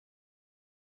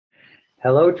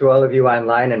Hello to all of you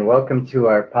online and welcome to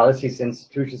our Policies,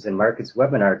 Institutions, and Markets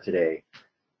webinar today.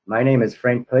 My name is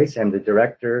Frank Place. I'm the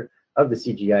director of the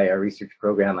CGI, our research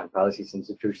program on policies,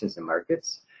 institutions, and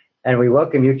markets. And we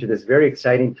welcome you to this very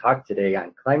exciting talk today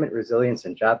on climate resilience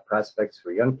and job prospects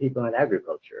for young people in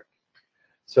agriculture.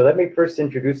 So let me first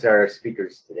introduce our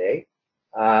speakers today.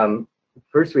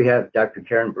 First, we have Dr.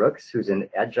 Karen Brooks, who's an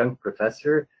adjunct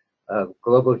professor of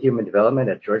global human development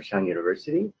at Georgetown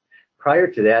University. Prior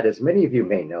to that, as many of you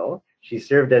may know, she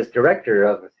served as director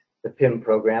of the PIM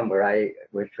program,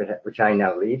 which I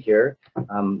now lead here,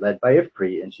 led by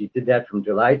IFPRI, and she did that from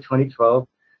July 2012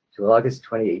 to August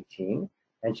 2018.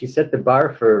 And she set the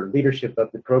bar for leadership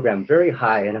of the program very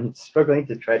high, and I'm struggling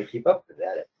to try to keep up with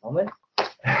that at the moment.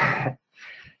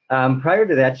 Prior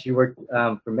to that, she worked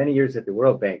for many years at the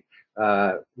World Bank,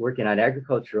 working on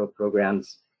agricultural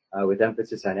programs with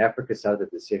emphasis on Africa south of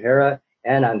the Sahara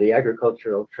and on the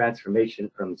agricultural transformation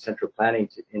from central planning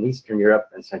in Eastern Europe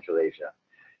and Central Asia.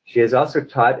 She has also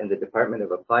taught in the Department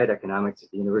of Applied Economics at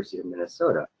the University of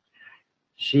Minnesota.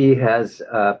 She has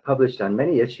published on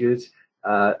many issues,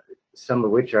 some of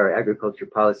which are agriculture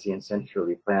policy and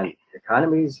centrally planned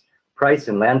economies, price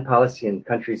and land policy in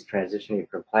countries transitioning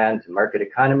from planned to market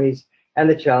economies, and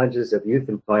the challenges of youth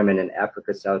employment in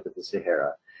Africa south of the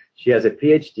Sahara. She has a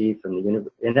PhD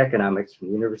in economics from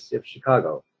the University of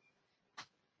Chicago.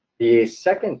 The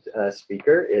second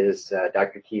speaker is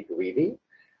Dr. Keith Wiebe.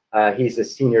 He's a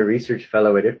senior research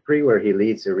fellow at IFPRI, where he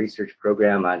leads a research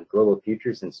program on global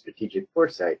futures and strategic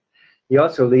foresight. He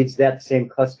also leads that same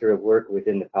cluster of work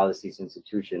within the Policies,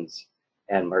 Institutions,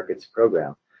 and Markets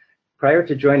program. Prior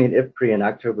to joining IFPRI in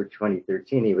October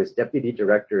 2013, he was deputy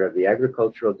director of the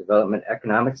Agricultural Development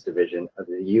Economics Division of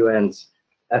the UN's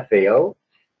FAO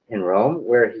in Rome,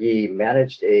 where he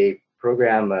managed a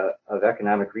program of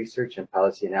economic research and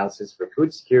policy analysis for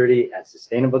food security and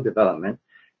sustainable development,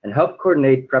 and helped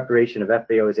coordinate preparation of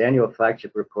FAO's annual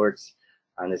flagship reports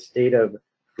on the state of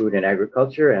food and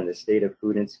agriculture and the state of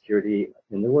food insecurity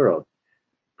in the world.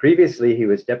 Previously, he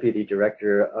was deputy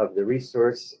director of the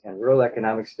Resource and Rural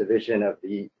Economics Division of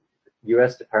the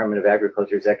U.S. Department of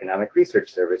Agriculture's Economic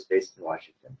Research Service based in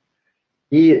Washington.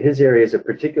 His areas of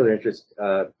particular interest,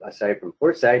 aside from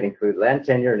foresight, include land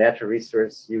tenure, natural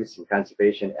resource use and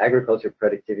conservation, agriculture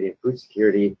productivity, and food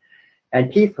security. And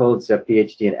Keith holds a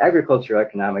PhD in agricultural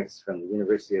economics from the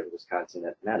University of Wisconsin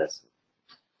at Madison.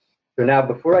 So now,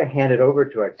 before I hand it over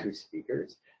to our two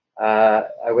speakers,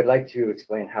 I would like to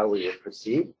explain how we will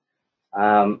proceed.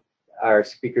 Our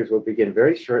speakers will begin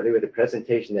very shortly with a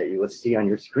presentation that you will see on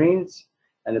your screens,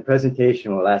 and the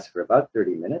presentation will last for about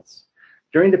 30 minutes.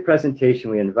 During the presentation,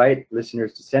 we invite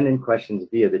listeners to send in questions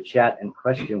via the chat and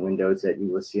question windows that you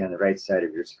will see on the right side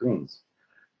of your screens.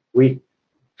 We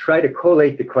try to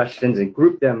collate the questions and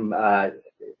group them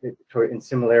in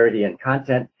similarity and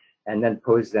content, and then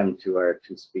pose them to our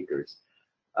two speakers.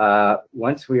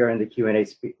 Once we are in the Q&A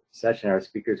session, our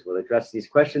speakers will address these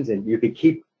questions, and you can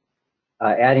keep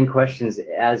adding questions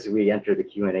as we enter the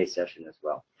Q&A session as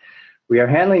well. We are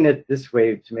handling it this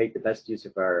way to make the best use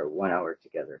of our 1 hour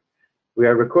together. We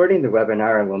are recording the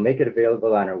webinar and will make it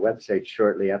available on our website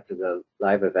shortly after the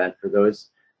live event for those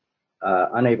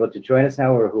unable to join us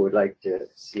now or who would like to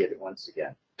see it once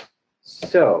again.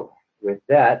 So with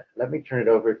that, let me turn it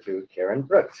over to Karen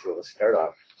Brooks, who will start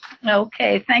off.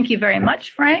 Okay, thank you very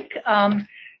much, Frank. And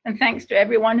thanks to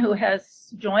everyone who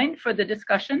has joined for the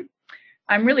discussion.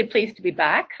 I'm really pleased to be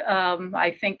back.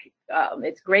 I think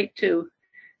it's great to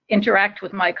interact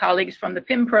with my colleagues from the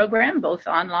PIM program, both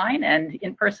online and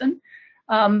in person.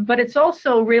 But it's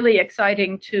also really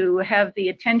exciting to have the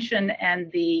attention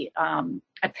and the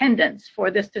attendance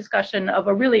for this discussion of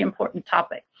a really important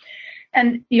topic.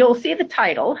 And you'll see the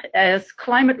title as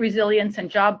Climate Resilience and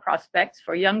Job Prospects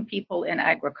for Young People in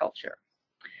Agriculture.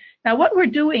 Now, what we're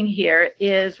doing here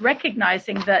is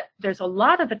recognizing that there's a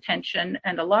lot of attention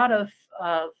and a lot of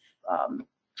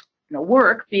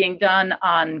work being done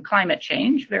on climate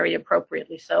change, very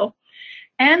appropriately so,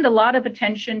 and a lot of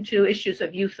attention to issues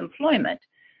of youth employment.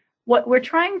 What we're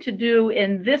trying to do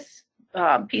in this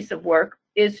piece of work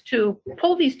is to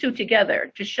pull these two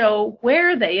together to show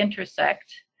where they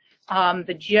intersect.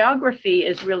 The geography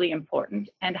is really important,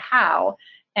 and how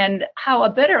a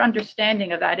better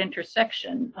understanding of that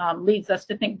intersection leads us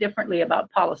to think differently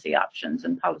about policy options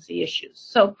and policy issues.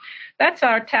 So that's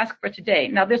our task for today.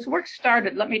 Now, this work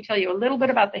started, let me tell you a little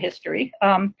bit about the history.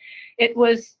 It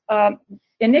was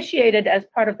initiated as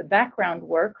part of the background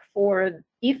work for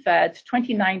IFAD's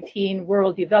 2019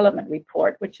 World Development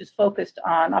Report, which is focused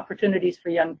on opportunities for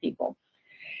young people.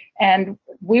 And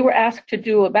we were asked to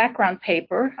do a background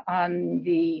paper on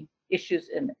the issues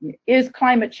in, is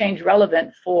climate change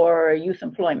relevant for youth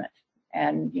employment?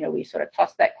 And, you know, we sort of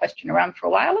tossed that question around for a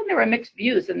while, and there were mixed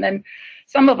views. And then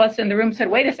some of us in the room said,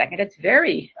 wait a second, it's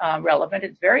very relevant,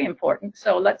 it's very important,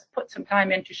 so let's put some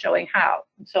time into showing how.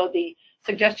 And so the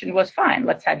suggestion was, fine,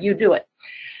 let's have you do it.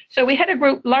 So we had a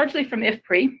group largely from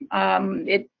IFPRI.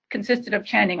 It consisted of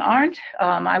Channing Arndt,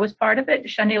 I was part of it,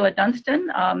 Shanila Dunstan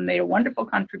made a wonderful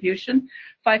contribution,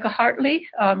 Fika Hartley,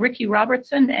 Ricky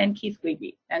Robertson, and Keith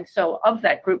Wiebe. And so of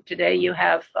that group today, you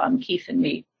have Keith and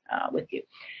me with you.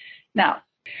 Now,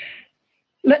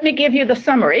 let me give you the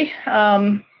summary,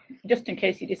 just in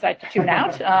case you decide to tune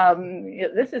out.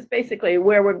 This is basically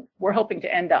where we're hoping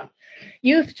to end up.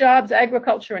 Youth, jobs,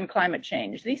 agriculture, and climate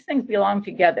change. These things belong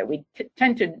together. We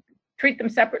tend to treat them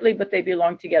separately, but they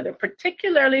belong together,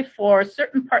 particularly for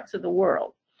certain parts of the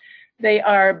world. They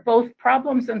are both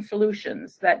problems and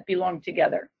solutions that belong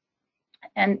together.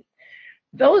 And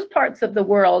those parts of the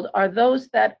world are those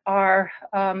that are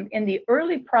in the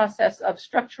early process of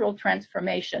structural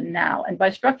transformation now. And by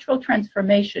structural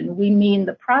transformation, we mean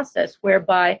the process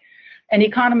whereby an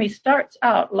economy starts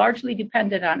out largely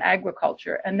dependent on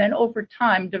agriculture and then over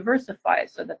time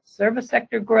diversifies so that the service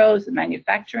sector grows, the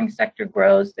manufacturing sector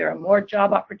grows, there are more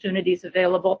job opportunities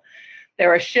available,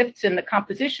 there are shifts in the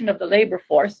composition of the labor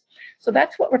force. So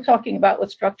that's what we're talking about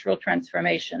with structural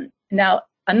transformation. Now,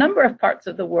 a number of parts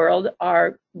of the world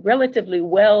are relatively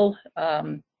well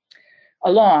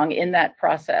along in that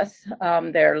process.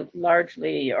 They're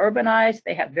largely urbanized,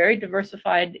 they have very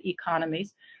diversified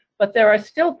economies, but there are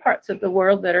still parts of the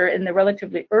world that are in the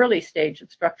relatively early stage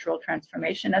of structural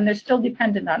transformation, and they're still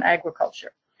dependent on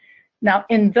agriculture. Now,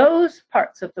 in those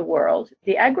parts of the world,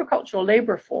 the agricultural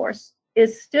labor force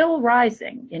is still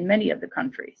rising in many of the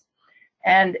countries.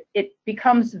 And it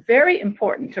becomes very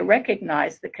important to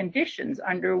recognize the conditions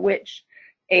under which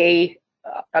a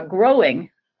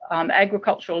growing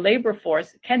agricultural labor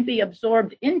force can be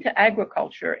absorbed into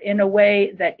agriculture in a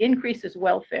way that increases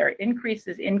welfare,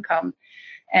 increases income,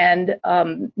 and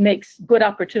makes good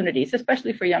opportunities,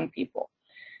 especially for young people.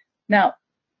 Now,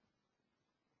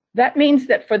 that means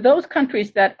that for those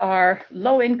countries that are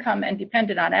low income and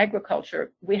dependent on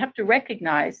agriculture, we have to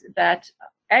recognize that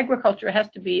agriculture has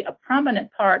to be a prominent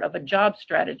part of a job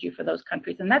strategy for those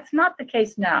countries, and that's not the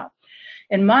case now.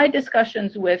 In my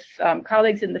discussions with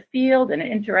colleagues in the field and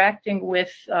interacting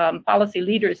with policy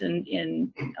leaders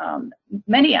in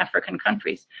many African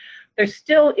countries, there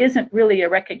still isn't really a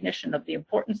recognition of the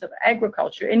importance of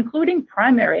agriculture, including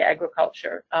primary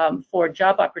agriculture, for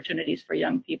job opportunities for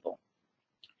young people.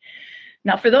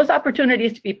 Now, for those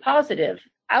opportunities to be positive,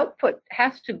 output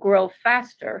has to grow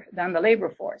faster than the labor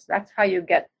force. That's how you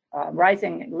get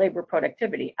rising labor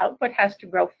productivity. Output has to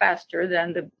grow faster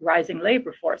than the rising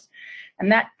labor force.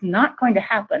 And that's not going to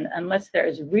happen unless there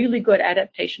is really good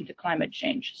adaptation to climate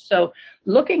change. So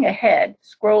looking ahead,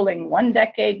 scrolling 1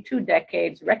 decade, 2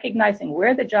 decades, recognizing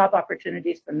where the job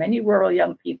opportunities for many rural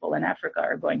young people in Africa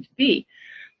are going to be,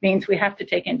 means we have to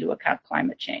take into account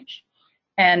climate change.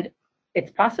 And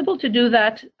it's possible to do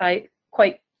that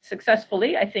quite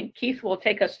successfully. I think Keith will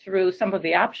take us through some of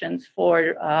the options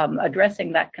for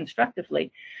addressing that constructively,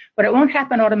 but it won't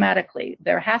happen automatically.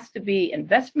 There has to be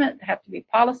investment, there have to be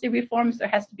policy reforms, there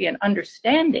has to be an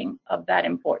understanding of that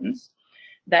importance,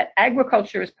 that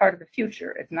agriculture is part of the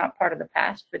future, it's not part of the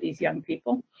past for these young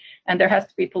people, and there has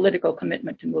to be political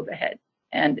commitment to move ahead.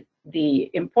 And the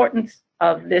importance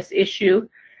of this issue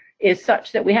is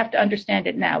such that we have to understand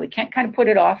it now. We can't kind of put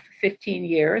it off 15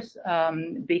 years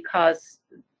because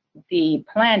the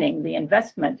planning, the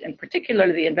investment, and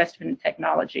particularly the investment in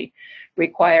technology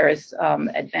requires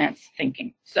advanced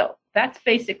thinking. So that's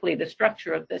basically the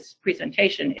structure of this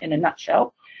presentation in a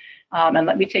nutshell. And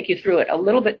let me take you through it a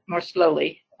little bit more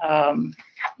slowly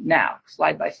now,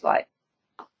 slide by slide.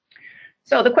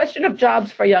 So the question of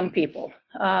jobs for young people,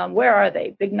 where are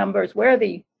they? Big numbers, where are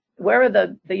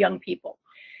the young people?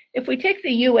 If we take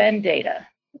the UN data,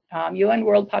 UN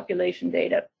World Population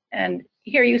Data, and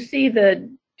here you see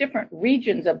the different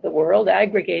regions of the world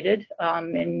aggregated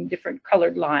in different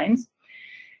colored lines.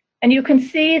 And you can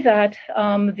see that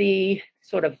the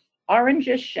sort of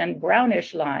orangish and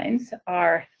brownish lines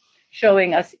are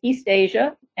showing us East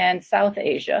Asia and South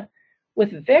Asia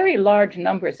with very large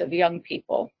numbers of young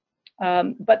people.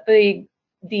 But the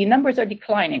numbers are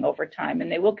declining over time, and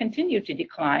they will continue to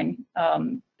decline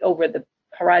over the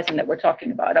horizon that we're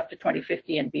talking about, up to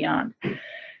 2050 and beyond.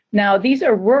 Now, these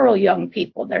are rural young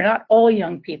people. They're not all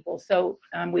young people. So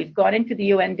we've gone into the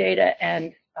UN data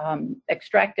and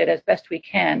extracted as best we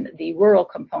can the rural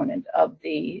component of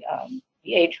the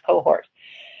age cohort.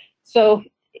 So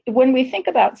when we think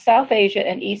about South Asia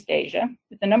and East Asia,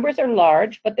 the numbers are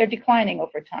large, but they're declining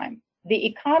over time. The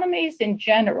economies in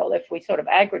general, if we sort of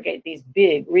aggregate these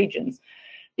big regions,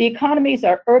 the economies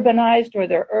are urbanized or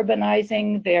they're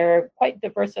urbanizing. They're quite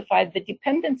diversified. The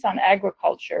dependence on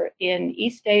agriculture in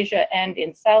East Asia and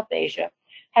in South Asia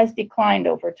has declined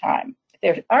over time.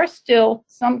 There are still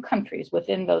some countries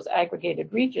within those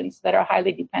aggregated regions that are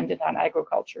highly dependent on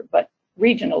agriculture, but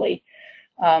regionally,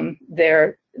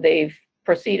 they've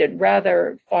proceeded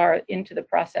rather far into the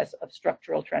process of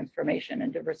structural transformation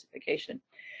and diversification.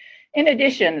 In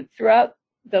addition, throughout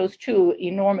those two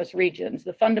enormous regions,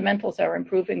 the fundamentals are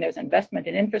improving. There's investment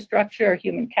in infrastructure,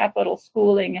 human capital,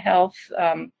 schooling, health.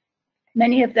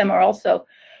 Many of them are also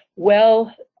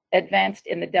well advanced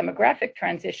in the demographic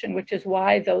transition, which is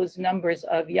why those numbers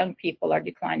of young people are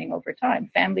declining over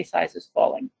time. Family size is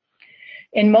falling.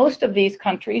 In most of these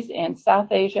countries in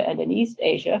South Asia and in East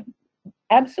Asia,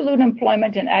 absolute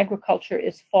employment in agriculture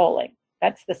is falling.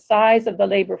 That's the size of the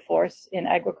labor force in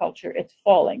agriculture. It's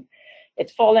falling.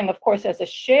 It's falling, of course, as a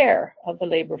share of the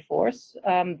labor force.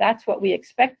 That's what we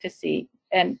expect to see.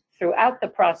 And throughout the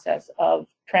process of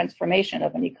transformation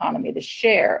of an economy, the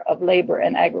share of labor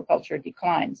and agriculture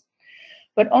declines.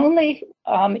 But only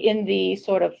in the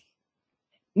sort of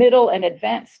middle and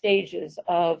advanced stages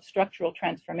of structural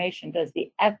transformation does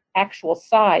the actual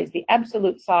size, the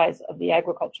absolute size of the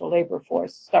agricultural labor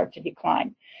force start to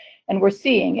decline. And we're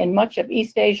seeing in much of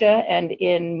East Asia and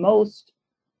in most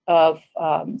of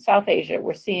South Asia,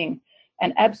 we're seeing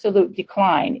an absolute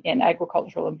decline in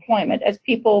agricultural employment as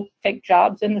people take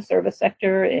jobs in the service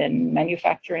sector, in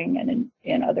manufacturing, and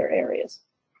in other areas.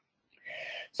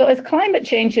 So as climate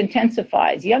change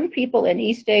intensifies, young people in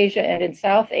East Asia and in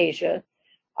South Asia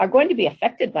are going to be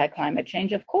affected by climate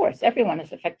change. Of course, everyone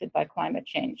is affected by climate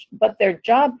change, but their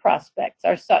job prospects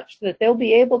are such that they'll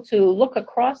be able to look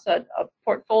across a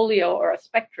portfolio or a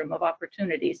spectrum of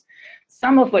opportunities,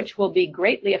 some of which will be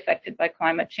greatly affected by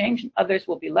climate change, and others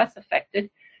will be less affected,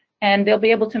 and they'll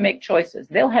be able to make choices.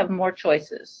 They'll have more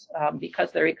choices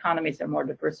because their economies are more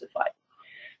diversified.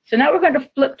 So now we're going to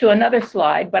flip to another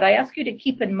slide, but I ask you to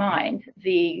keep in mind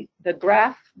the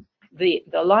graph, the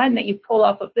line that you pull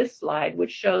off of this slide,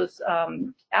 which shows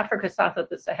Africa south of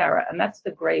the Sahara, and that's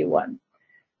the gray one.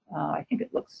 I think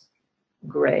it looks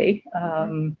gray.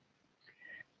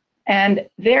 And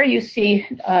there you see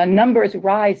numbers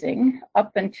rising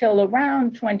up until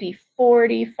around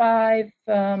 2045,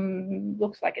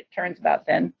 looks like it turns about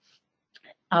then.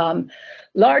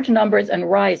 Large numbers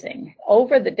and rising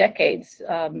over the decades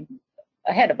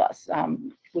ahead of us.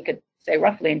 We could say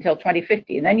roughly until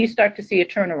 2050, and then you start to see a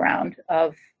turnaround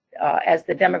of as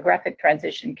the demographic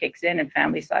transition kicks in and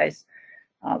family size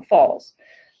falls.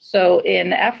 So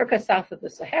in Africa south of the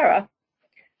Sahara,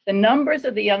 the numbers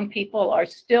of the young people are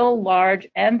still large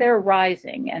and they're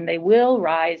rising, and they will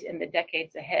rise in the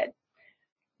decades ahead.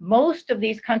 Most of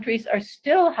these countries are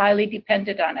still highly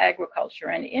dependent on agriculture,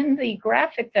 and in the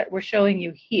graphic that we're showing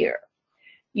you here,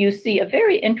 you see a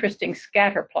very interesting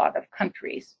scatter plot of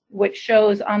countries, which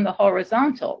shows on the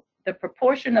horizontal the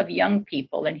proportion of young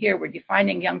people, and here we're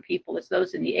defining young people as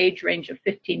those in the age range of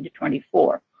 15 to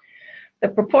 24. The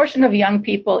proportion of young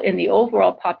people in the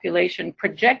overall population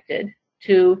projected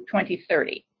to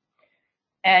 2030.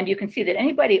 And you can see that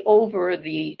anybody over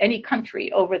any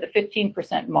country over the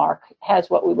 15% mark has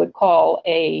what we would call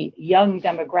a young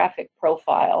demographic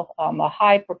profile, a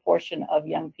high proportion of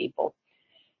young people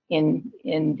in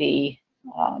the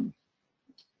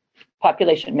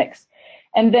population mix.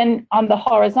 And then on the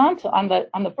horizontal, on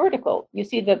the vertical, you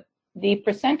see the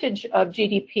percentage of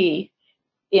GDP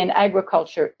in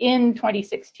agriculture in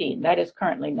 2016, that is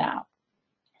currently now.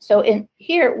 So in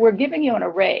here, we're giving you an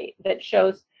array that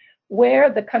shows where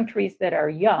the countries that are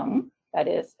young, that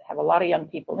is, have a lot of young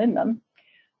people in them,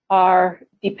 are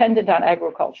dependent on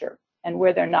agriculture, and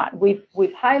where they're not. We've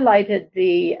highlighted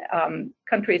the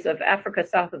countries of Africa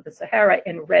south of the Sahara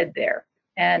in red there,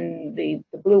 and the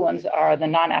blue ones are the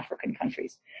non-African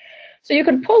countries. So you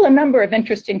can pull a number of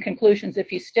interesting conclusions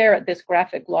if you stare at this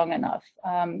graphic long enough.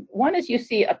 One is you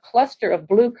see a cluster of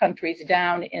blue countries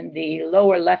down in the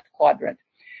lower left quadrant,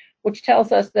 which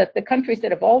tells us that the countries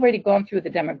that have already gone through the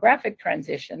demographic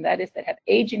transition, that is, that have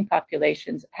aging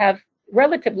populations, have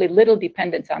relatively little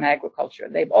dependence on agriculture.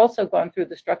 They've also gone through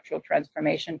the structural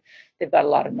transformation. They've got a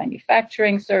lot of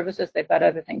manufacturing services. They've got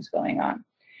other things going on.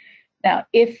 Now,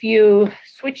 if you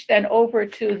switch then over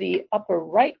to the upper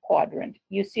right quadrant,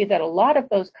 you see that a lot of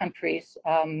those countries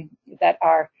that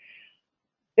are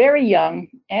very young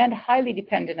and highly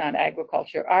dependent on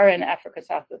agriculture are in Africa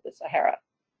south of the Sahara.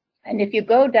 And if you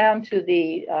go down to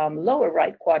the lower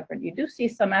right quadrant, you do see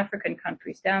some African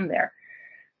countries down there.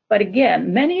 But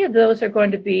again, many of those are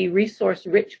going to be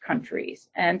resource-rich countries.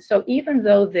 And so even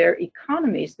though their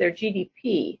economies, their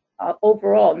GDP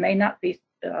overall may not be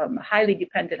highly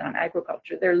dependent on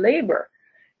agriculture, their labor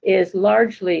is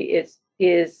largely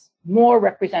is more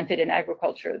represented in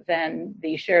agriculture than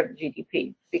the share of the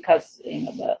GDP, because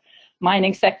the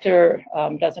mining sector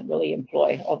doesn't really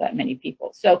employ all that many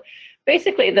people. So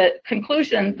basically the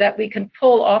conclusion that we can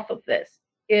pull off of this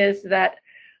is that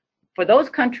for those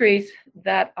countries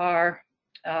that are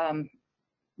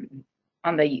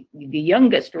on the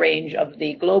youngest range of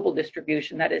the global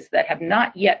distribution, that is, that have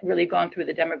not yet really gone through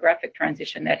the demographic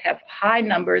transition, that have high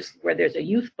numbers where there's a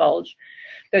youth bulge,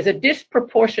 there's a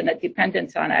disproportionate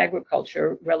dependence on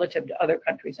agriculture relative to other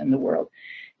countries in the world.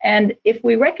 And if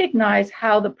we recognize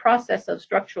how the process of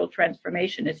structural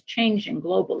transformation is changing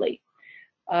globally,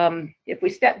 if we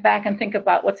step back and think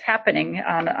about what's happening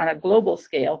on a global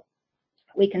scale,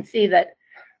 we can see that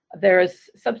there's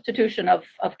substitution of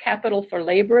capital for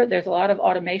labor. There's a lot of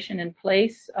automation in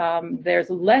place. There's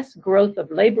less growth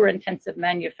of labor-intensive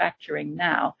manufacturing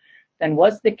now than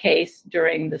was the case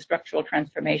during the structural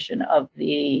transformation of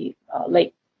the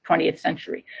late 20th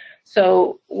century.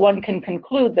 So one can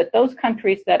conclude that those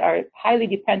countries that are highly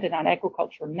dependent on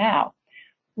agriculture now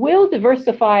will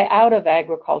diversify out of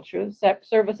agriculture.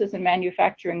 Services and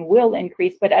manufacturing will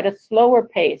increase, but at a slower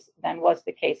pace than was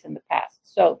the case in the past.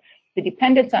 So the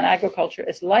dependence on agriculture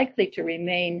is likely to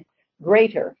remain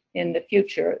greater in the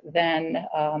future than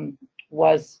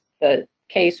was the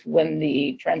case when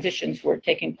the transitions were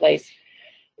taking place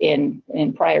in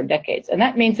prior decades. And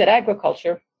that means that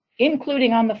agriculture,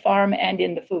 including on the farm and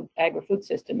in the agri-food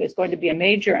system, is going to be a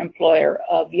major employer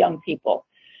of young people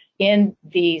in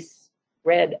these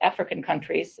red African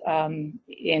countries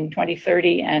in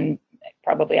 2030 and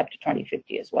probably up to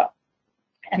 2050 as well.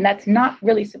 And that's not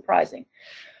really surprising.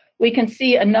 We can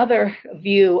see another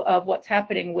view of what's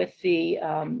happening with the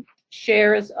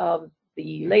shares of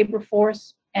the labor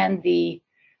force and the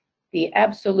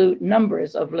absolute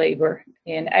numbers of labor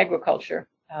in agriculture.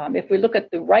 If we look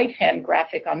at the right-hand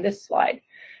graphic on this slide,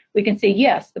 we can see,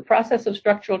 yes, the process of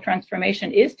structural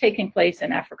transformation is taking place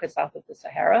in Africa south of the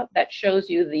Sahara. That shows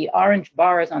you the orange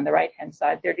bars on the right-hand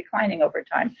side. They're declining over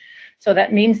time. So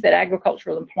that means that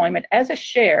agricultural employment as a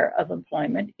share of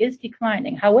employment is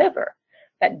declining. However,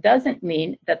 that doesn't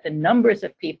mean that the numbers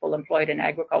of people employed in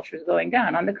agriculture is going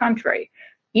down. On the contrary,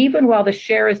 even while the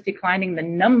share is declining, the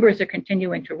numbers are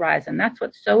continuing to rise. And that's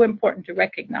what's so important to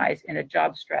recognize in a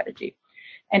job strategy.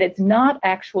 And it's not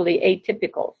actually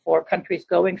atypical for countries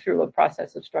going through a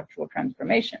process of structural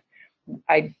transformation.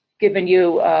 I've given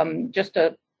you just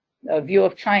a view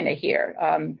of China here.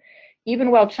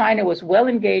 Even while China was well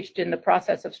engaged in the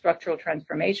process of structural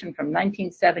transformation from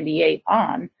 1978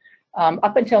 on,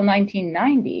 up until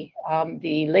 1990,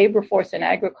 the labor force in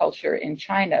agriculture in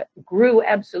China grew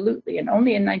absolutely, and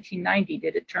only in 1990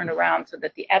 did it turn around so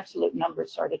that the absolute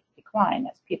numbers started to decline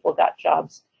as people got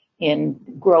jobs in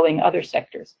growing other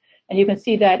sectors. And you can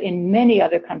see that in many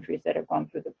other countries that have gone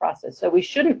through the process. So we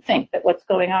shouldn't think that what's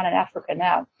going on in Africa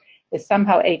now is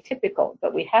somehow atypical,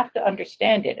 but we have to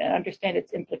understand it and understand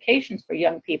its implications for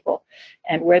young people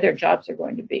and where their jobs are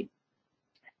going to be.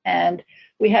 And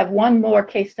we have one more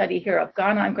case study here of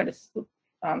Ghana. I'm going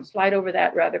to slide over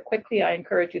that rather quickly. I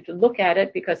encourage you to look at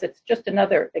it because it's just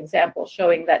another example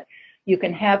showing that you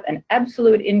can have an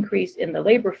absolute increase in the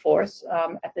labor force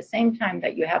at the same time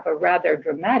that you have a rather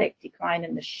dramatic decline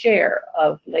in the share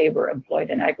of labor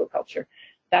employed in agriculture.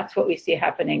 That's what we see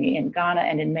happening in Ghana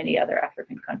and in many other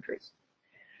African countries.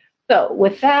 So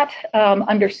with that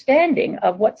understanding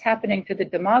of what's happening to the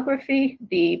demography,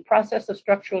 the process of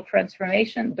structural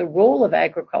transformation, the role of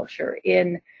agriculture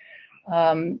in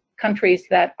countries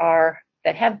that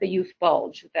have the youth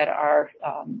bulge, that are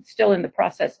still in the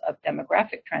process of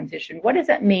demographic transition, what does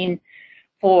that mean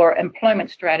for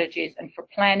employment strategies and for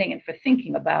planning and for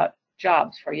thinking about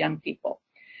jobs for young people?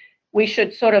 We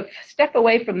should sort of step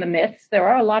away from the myths. There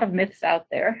are a lot of myths out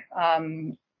there.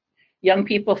 Young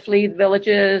people flee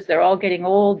villages, they're all getting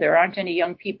old, there aren't any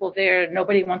young people there,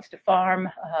 nobody wants to farm.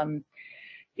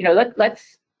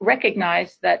 Let's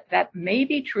recognize that that may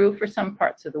be true for some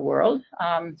parts of the world.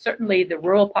 Certainly the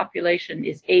rural population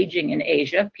is aging in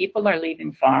Asia, people are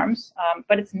leaving farms,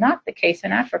 but it's not the case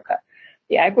in Africa.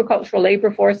 The agricultural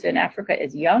labor force in Africa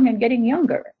is young and getting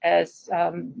younger as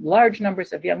large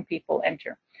numbers of young people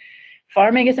enter.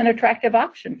 Farming is an attractive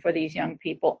option for these young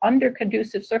people under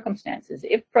conducive circumstances.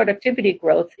 If productivity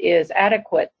growth is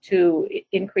adequate to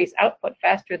increase output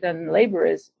faster than labor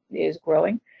is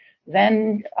growing,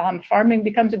 then farming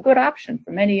becomes a good option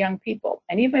for many young people.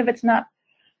 And even if it's not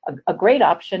a great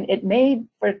option. It may,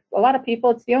 for a lot of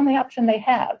people, it's the only option they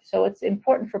have. So it's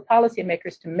important for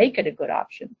policymakers to make it a good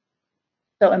option.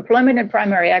 So employment in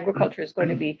primary agriculture is going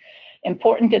to be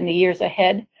important in the years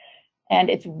ahead. And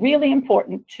it's really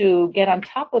important to get on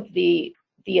top of the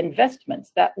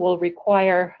investments that will be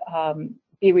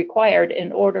required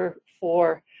in order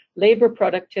for labor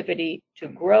productivity to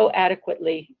grow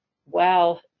adequately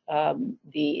while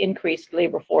the increased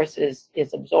labor force is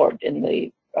absorbed in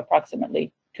the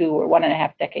approximately 2 or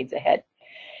 1.5 decades ahead.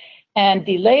 And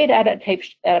delayed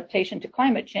adaptation to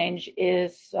climate change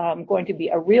is going to be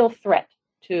a real threat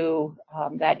to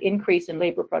that increase in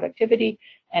labor productivity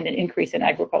and an increase in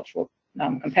agricultural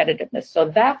competitiveness. So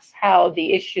that's how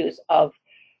the issues of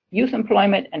youth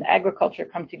employment and agriculture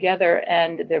come together,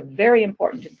 and they're very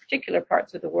important in particular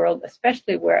parts of the world,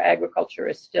 especially where agriculture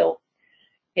is still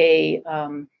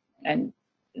an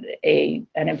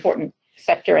important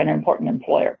sector and an important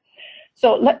employer.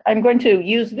 So I'm going to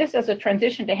use this as a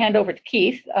transition to hand over to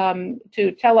Keith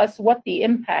to tell us what the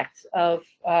impacts of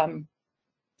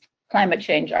climate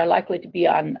change are likely to be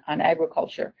on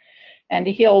agriculture. And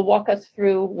he'll walk us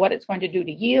through what it's going to do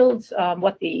to yields,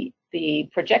 what the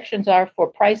projections are for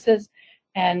prices,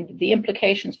 and the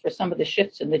implications for some of the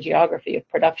shifts in the geography of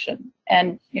production.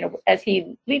 And as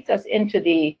he leads us into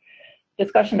the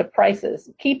discussion of prices,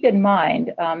 keep in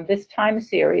mind this time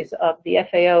series of the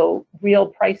FAO Real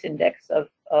Price Index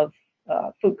of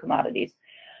food commodities.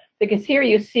 Because here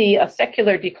you see a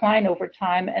secular decline over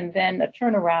time and then a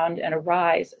turnaround and a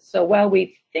rise. So while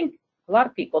a lot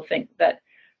of people think that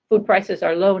food prices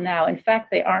are low now, in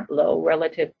fact, they aren't low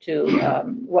relative to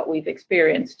what we've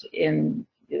experienced in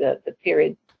the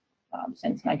period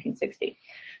since 1960.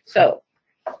 So,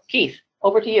 Keith,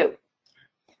 over to you.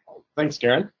 Thanks,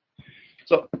 Karen.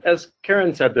 So, as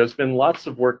Karen said, there's been lots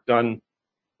of work done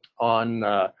on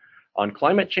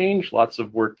climate change, lots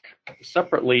of work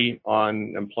separately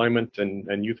on employment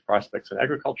and youth prospects in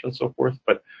agriculture and so forth,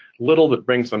 but little that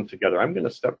brings them together. I'm going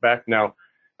to step back now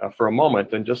for a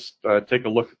moment and just take a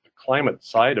look at the climate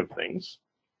side of things.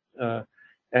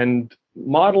 And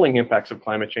modeling impacts of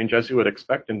climate change, as you would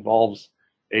expect, involves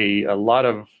a lot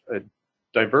of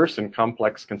diverse and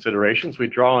complex considerations. We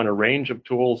draw on a range of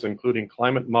tools, including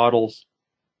climate models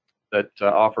that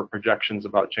offer projections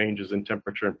about changes in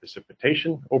temperature and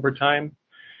precipitation over time.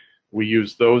 We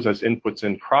use those as inputs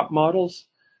in crop models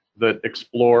that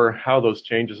explore how those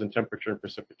changes in temperature and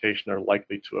precipitation are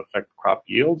likely to affect crop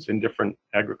yields in different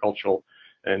agricultural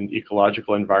and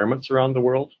ecological environments around the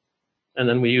world. And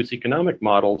then we use economic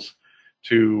models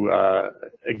to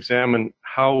examine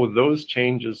how those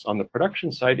changes on the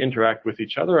production side interact with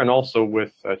each other and also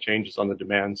with changes on the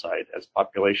demand side as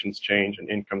populations change and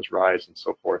incomes rise and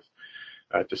so forth,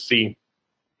 to see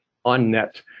on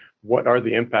net what are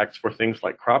the impacts for things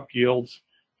like crop yields,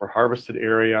 for harvested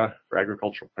area, for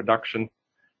agricultural production,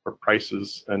 for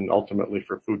prices, and ultimately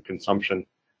for food consumption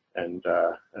and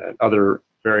other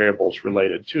variables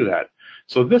related to that.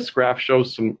 So this graph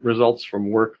shows some results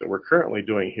from work that we're currently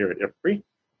doing here at IFPRI.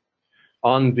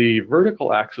 On the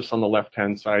vertical axis on the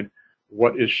left-hand side,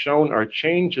 what is shown are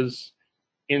changes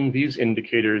in these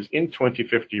indicators in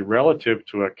 2050 relative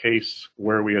to a case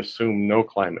where we assume no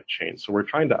climate change. So we're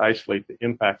trying to isolate the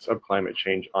impacts of climate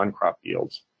change on crop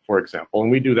yields, for example,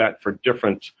 and we do that for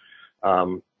different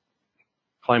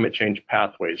climate change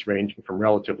pathways, ranging from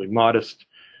relatively modest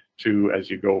to, as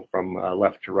you go from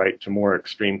left to right, to more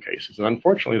extreme cases. And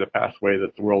unfortunately, the pathway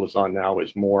that the world is on now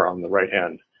is more on the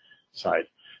right-hand side.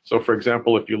 So for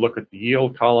example, if you look at the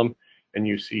yield column and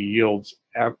you see yields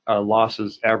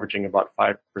losses averaging about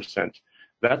 5%,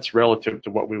 that's relative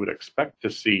to what we would expect to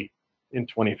see in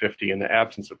 2050 in the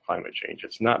absence of climate change.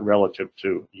 It's not relative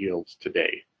to yields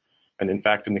today. And in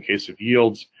fact, in the case of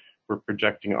yields, we're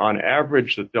projecting on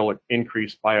average that they'll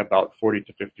increase by about 40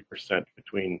 to 50%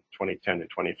 between 2010 and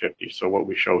 2050. So what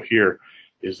we show here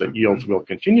is that yields will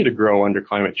continue to grow under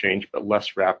climate change, but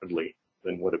less rapidly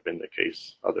than would have been the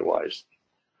case otherwise.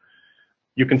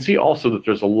 You can see also that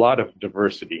there's a lot of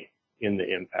diversity in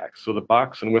the impacts. So the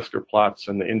box and whisker plots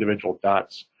and the individual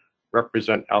dots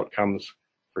represent outcomes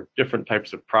for different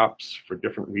types of crops, for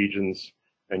different regions,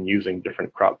 and using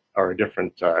different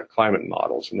climate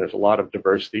models. And there's a lot of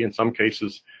diversity. In some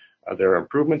cases, there are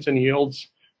improvements in yields,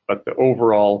 but the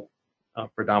overall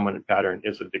predominant pattern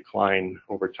is a decline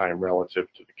over time relative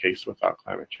to the case without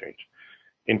climate change.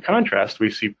 In contrast,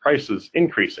 we see prices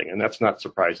increasing, and that's not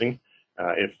surprising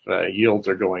if yields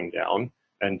are going down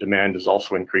and demand is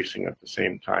also increasing at the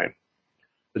same time.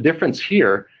 The difference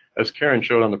here, as Karen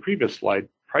showed on the previous slide,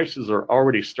 prices are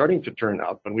already starting to turn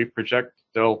up, and we project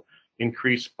they'll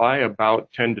increase by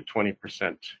about 10 to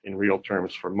 20% in real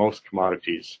terms for most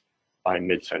commodities by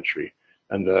mid-century.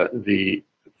 And the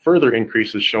further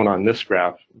increases shown on this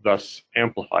graph thus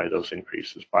amplify those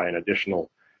increases by an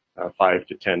additional 5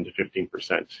 to 10 to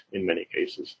 15% in many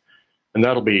cases. And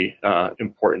that'll be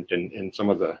important in some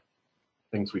of the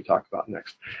things we talk about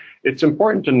next. It's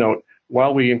important to note,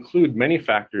 while we include many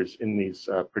factors in these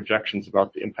projections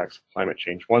about the impacts of climate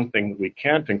change, one thing that we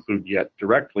can't include yet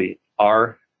directly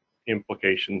are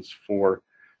implications for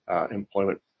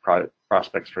employment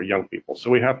prospects for young people. So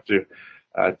we have to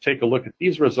take a look at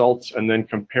these results and then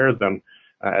compare them,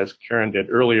 as Karen did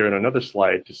earlier in another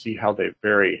slide, to see how they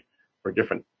vary for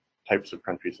different types of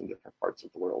countries in different parts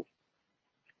of the world.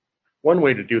 One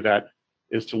way to do that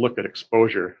is to look at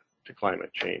exposure to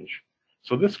climate change.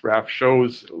 So this graph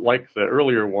shows, like the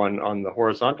earlier one on the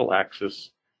horizontal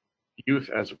axis, youth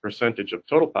as a percentage of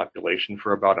total population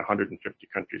for about 150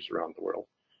 countries around the world.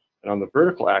 And on the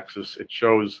vertical axis, it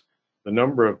shows the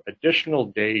number of additional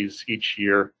days each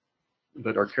year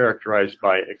that are characterized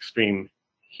by extreme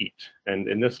heat. And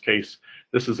in this case,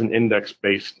 this is an index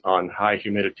based on high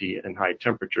humidity and high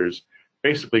temperatures,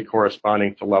 basically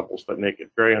corresponding to levels that make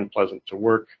it very unpleasant to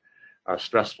work,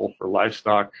 stressful for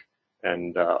livestock,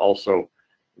 and also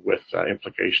with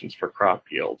implications for crop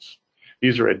yields.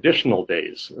 These are additional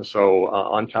days. So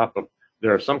on top of,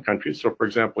 there are some countries, so for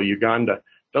example, Uganda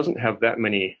doesn't have that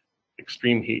many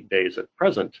extreme heat days at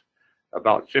present,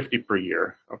 about 50 per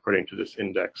year, according to this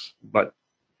index, but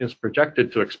is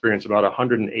projected to experience about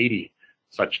 180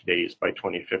 such days by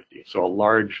 2050. So a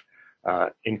large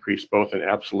increase both in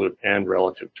absolute and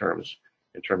relative terms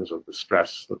in terms of the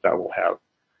stress that that will have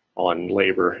on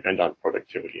labor and on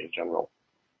productivity in general.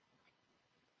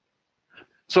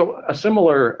 So a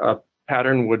similar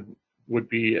pattern would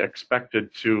be expected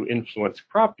to influence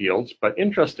crop yields, but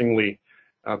interestingly,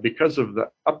 because of the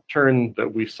upturn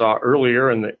that we saw earlier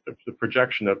and the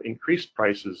projection of increased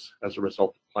prices as a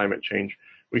result of climate change,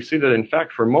 we see that in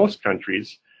fact for most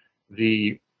countries,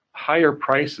 the higher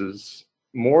prices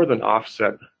more than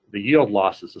offset the yield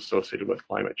losses associated with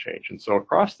climate change. And so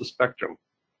across the spectrum,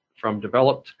 from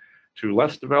developed to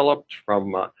less developed,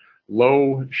 from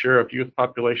low share of youth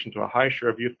population to a high share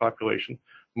of youth population,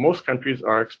 most countries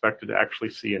are expected to actually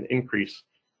see an increase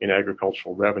in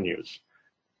agricultural revenues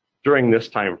during this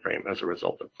time frame as a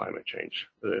result of climate change.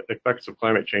 The effects of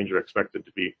climate change are expected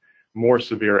to be more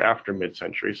severe after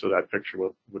mid-century, so that picture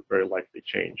would very likely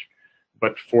change.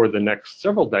 But for the next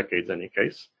several decades, in any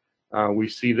case, we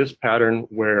see this pattern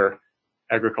where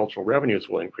agricultural revenues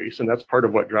will increase, and that's part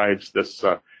of what drives this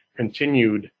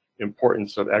continued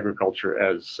importance of agriculture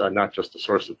as not just a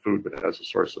source of food, but as a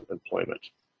source of employment.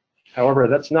 However,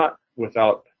 that's not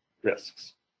without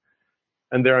risks.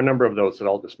 And there are a number of those that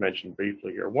I'll just mention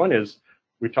briefly here. One is,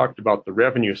 we talked about the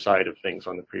revenue side of things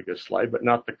on the previous slide, but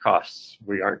not the costs.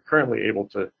 We aren't currently able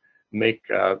to make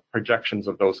projections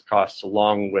of those costs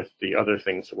along with the other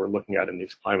things that we're looking at in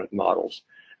these climate models.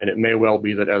 And it may well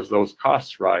be that as those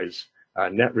costs rise,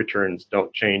 net returns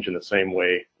don't change in the same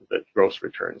way that gross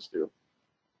returns do.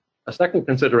 A second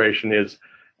consideration is,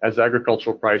 as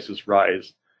agricultural prices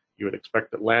rise, you would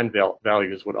expect that land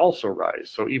values would also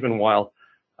rise. So even while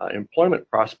employment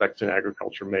prospects in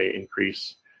agriculture may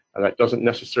increase, that doesn't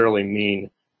necessarily mean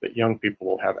that young people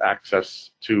will have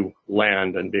access to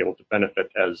land and be able to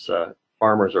benefit as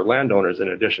farmers or landowners in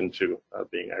addition to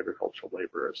being agricultural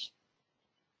laborers.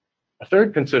 A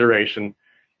third consideration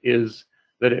is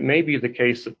that it may be the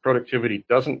case that productivity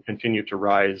doesn't continue to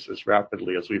rise as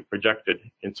rapidly as we've projected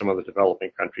in some of the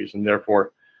developing countries, and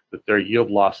therefore that their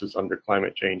yield losses under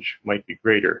climate change might be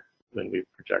greater than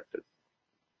we've projected.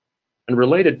 And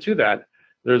related to that,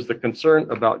 there's the concern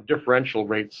about differential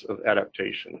rates of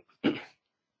adaptation.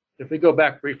 If we go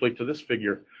back briefly to this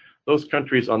figure, those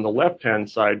countries on the left-hand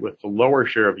side with the lower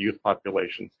share of youth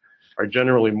population are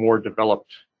generally more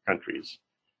developed countries.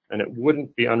 And it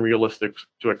wouldn't be unrealistic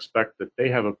to expect that they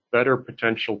have a better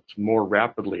potential to more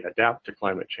rapidly adapt to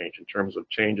climate change in terms of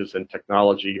changes in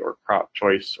technology or crop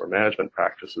choice or management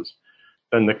practices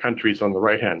than the countries on the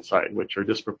right-hand side, which are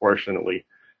disproportionately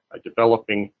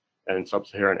developing and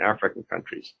sub-Saharan African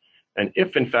countries. And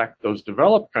if in fact those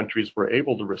developed countries were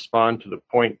able to respond to the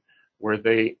point where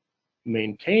they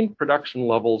maintained production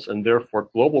levels and therefore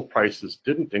global prices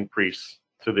didn't increase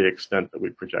to the extent that we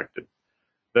projected,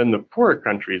 then the poorer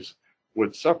countries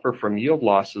would suffer from yield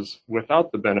losses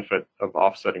without the benefit of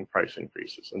offsetting price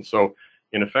increases. And so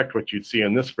in effect, what you'd see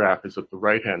in this graph is that the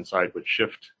right-hand side would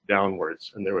shift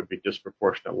downwards and there would be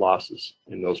disproportionate losses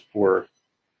in those poorer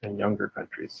and younger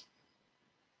countries.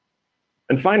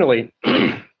 And finally,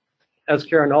 as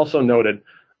Karen also noted,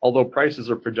 although prices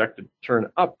are projected to turn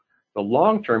up the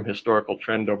long-term historical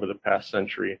trend over the past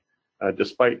century,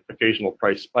 despite occasional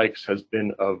price spikes, has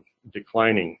been of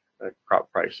declining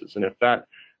crop prices. And if that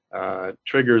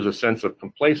triggers a sense of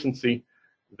complacency,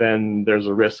 then there's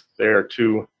a risk there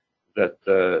too that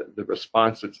the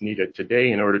response that's needed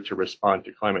today in order to respond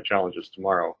to climate challenges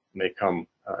tomorrow may come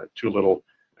too little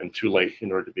and too late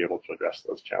in order to be able to address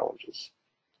those challenges.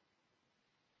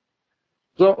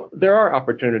 So there are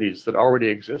opportunities that already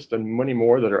exist and many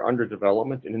more that are under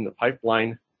development and in the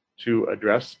pipeline to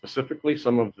address specifically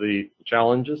some of the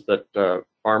challenges that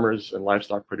farmers and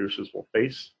livestock producers will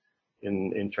face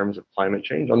in terms of climate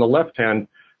change. On the left-hand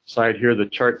side here, the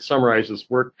chart summarizes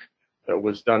work that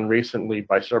was done recently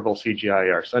by several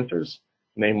CGIAR centers,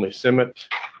 namely CIMMYT,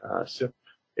 CIP,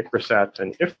 ICRISAT,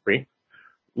 and IFPRI,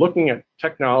 looking at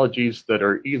technologies that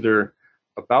are either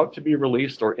about to be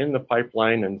released or in the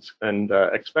pipeline and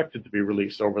expected to be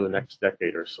released over the next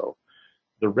decade or so.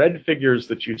 The red figures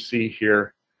that you see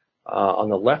here on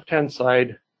the left-hand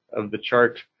side of the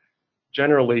chart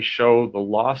generally show the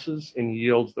losses in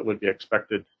yields that would be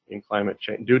expected in climate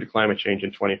change due to climate change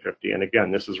in 2050. And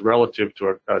again, this is relative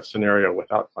to a scenario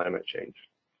without climate change.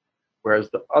 Whereas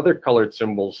the other colored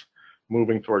symbols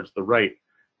moving towards the right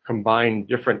combine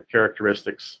different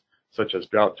characteristics such as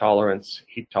drought tolerance,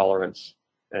 heat tolerance,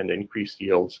 and increased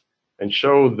yields, and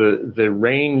show the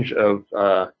range of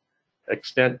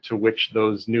extent to which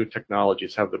those new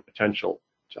technologies have the potential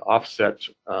to offset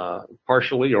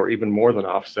partially or even more than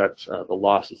offset the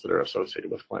losses that are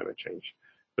associated with climate change.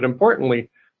 But importantly,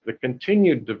 the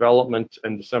continued development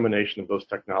and dissemination of those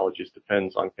technologies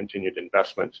depends on continued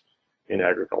investment in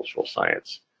agricultural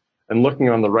science. And looking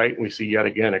on the right, we see yet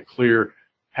again a clear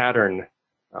pattern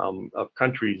of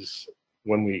countries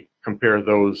when we compare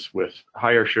those with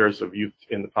higher shares of youth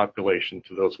in the population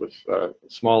to those with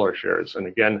smaller shares. And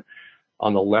again,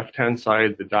 on the left-hand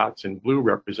side, the dots in blue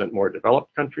represent more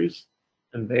developed countries,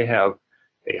 and they have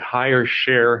a higher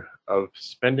share of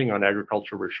spending on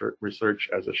agricultural research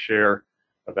as a share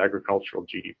of agricultural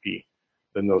GDP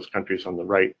than those countries on the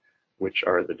right, which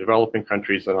are the developing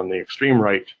countries. And on the extreme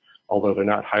right, although they're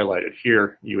not highlighted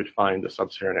here, you would find the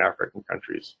sub-Saharan African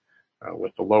countries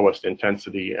with the lowest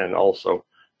intensity and also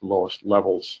the lowest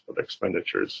levels of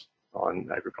expenditures on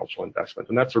agricultural investment.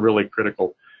 And that's a really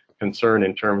critical concern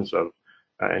in terms of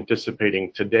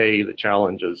anticipating today the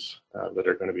challenges that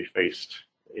are going to be faced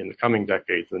in the coming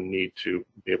decades and need to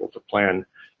be able to plan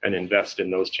and invest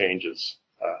in those changes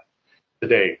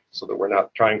today so that we're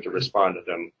not trying to respond to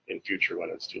them in future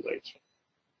when it's too late.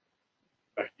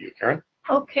 Back to you, Karen.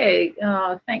 Okay,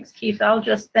 thanks, Keith. I'll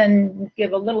just then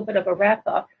give a little bit of a wrap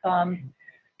up.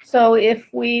 So if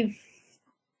we've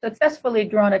successfully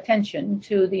drawn attention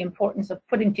to the importance of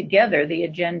putting together the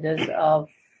agendas of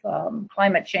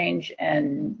climate change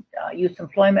and youth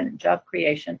employment and job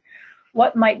creation,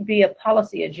 what might be a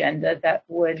policy agenda that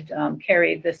would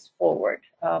carry this forward?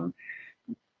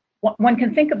 One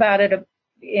can think about it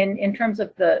in terms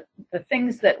of the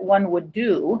things that one would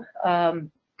do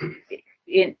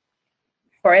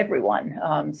for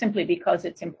everyone, simply because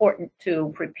it's important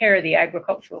to prepare the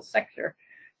agricultural sector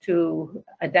to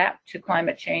adapt to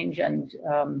climate change and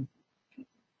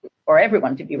for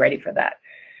everyone to be ready for that.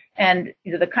 And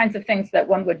the kinds of things that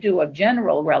one would do of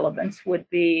general relevance would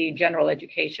be general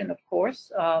education, of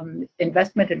course,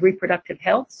 investment in reproductive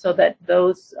health, so that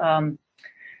those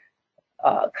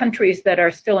countries that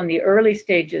are still in the early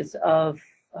stages of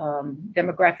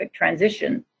demographic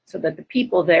transition, so that the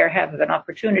people there have an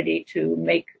opportunity to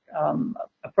make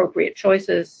appropriate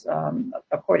choices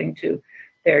according to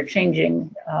their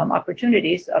changing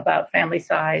opportunities about family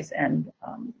size and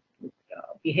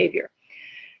behavior.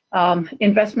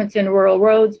 Investments in rural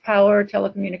roads, power,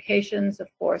 telecommunications, of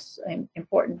course,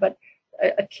 important, but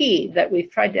a key that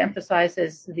we've tried to emphasize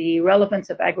is the relevance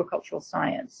of agricultural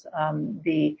science,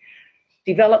 the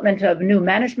development of new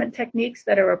management techniques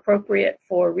that are appropriate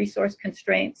for resource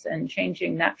constraints and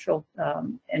changing natural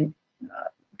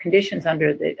conditions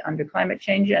under climate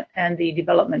change, and the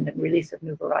development and release of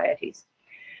new varieties.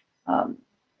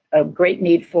 A great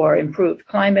need for improved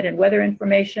climate and weather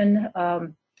information.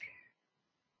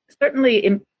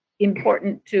 Certainly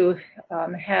important to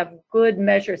have good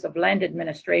measures of land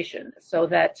administration so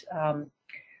that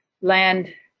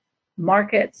land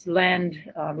markets, land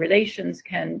relations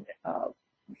can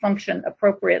function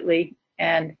appropriately,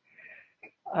 and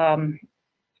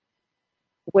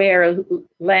where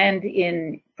land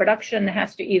in production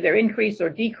has to either increase or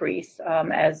decrease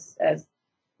as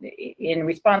in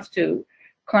response to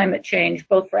climate change,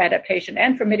 both for adaptation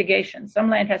and for mitigation. Some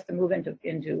land has to move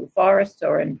into forests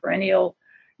or in perennial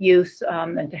use,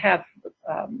 and to have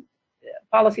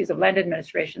policies of land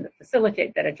administration that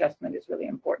facilitate that adjustment is really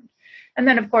important. And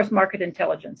then, of course, market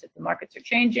intelligence. If the markets are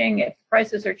changing, if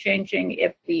prices are changing,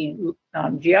 if the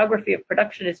geography of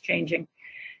production is changing,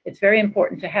 it's very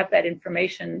important to have that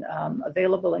information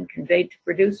available and conveyed to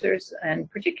producers,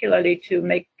 and particularly to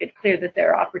make it clear that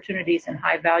there are opportunities in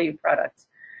high-value products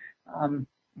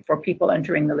for people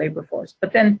entering the labor force.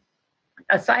 But then,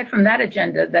 aside from that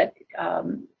agenda that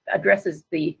addresses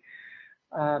the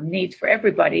needs for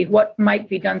everybody, what might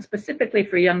be done specifically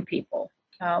for young people?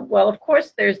 Well, of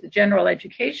course, there's the general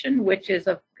education, which is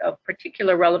of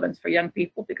particular relevance for young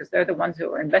people because they're the ones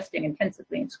who are investing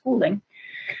intensively in schooling.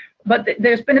 But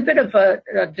there's been a bit of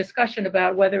a discussion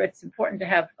about whether it's important to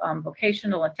have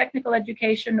vocational and technical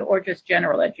education or just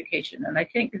general education. And I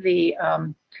think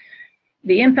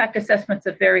the impact assessments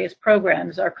of various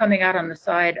programs are coming out on the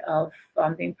side of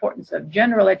the importance of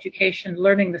general education,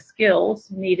 learning the skills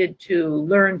needed to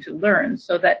learn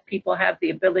so that people have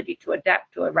the ability to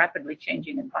adapt to a rapidly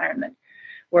changing environment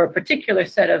where a particular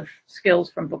set of skills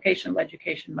from vocational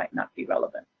education might not be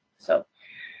relevant. So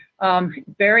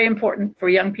very important for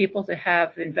young people to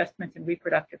have investments in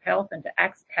reproductive health and to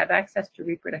have access to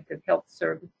reproductive health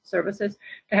services,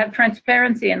 to have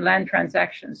transparency in land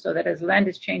transactions so that as land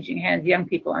is changing hands, young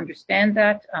people understand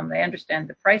that, they understand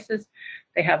the prices,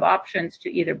 they have options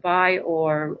to either buy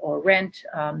or rent,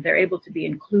 they're able to be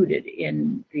included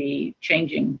in the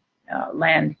changing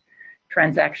land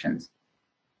transactions.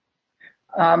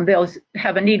 They'll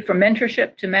have a need for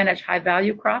mentorship to manage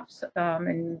high-value crops.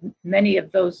 In many of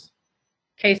those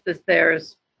cases,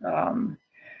 there's,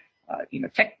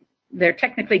 they're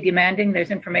technically demanding.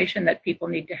 There's information that people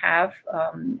need to have,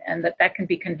 and that can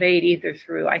be conveyed either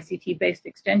through ICT-based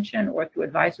extension or through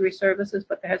advisory services.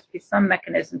 But there has to be some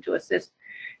mechanism to assist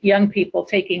young people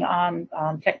taking on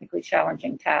technically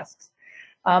challenging tasks.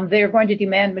 They're going to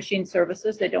demand machine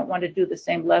services. They don't want to do the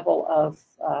same level of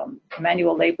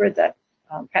manual labor that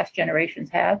past generations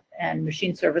have, and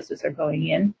machine services are going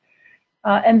in.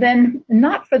 And then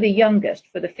not for the youngest,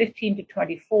 for the 15 to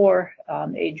 24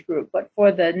 age group, but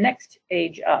for the next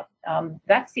age up.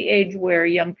 That's the age where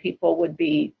young people would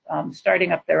be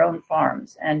starting up their own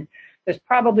farms. And there's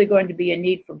probably going to be a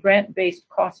need for grant-based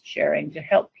cost sharing to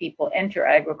help people enter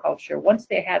agriculture once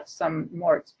they have some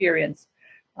more experience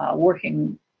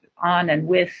working on and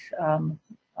with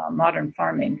modern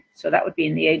farming. So that would be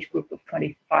in the age group of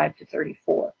 25 to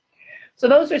 34. So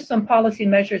those are some policy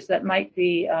measures that might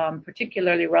be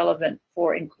particularly relevant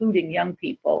for including young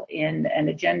people in an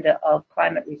agenda of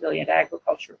climate resilient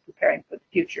agriculture, preparing for the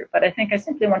future. But I think I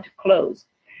simply want to close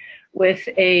with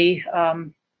a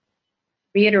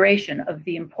reiteration of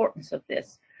the importance of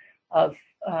this, of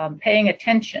paying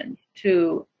attention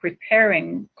to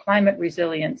preparing climate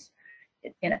resilience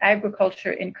in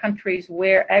agriculture in countries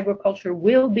where agriculture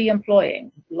will be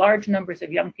employing large numbers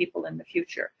of young people in the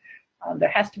future. There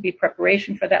has to be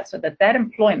preparation for that so that that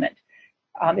employment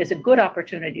is a good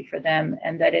opportunity for them,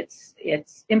 and that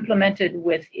it's implemented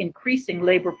with increasing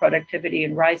labor productivity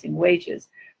and rising wages,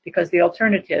 because the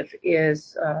alternative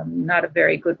is not a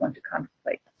very good one to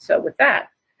contemplate. So with that,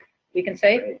 we can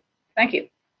say Great. Thank you.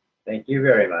 Thank you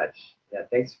very much. Yeah,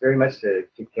 thanks very much to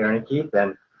Karen and Keith.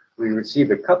 And we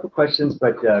received a couple questions,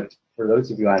 but for those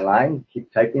of you online,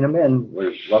 keep typing them in.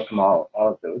 We welcome all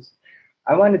of those.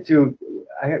 I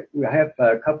have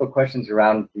a couple of questions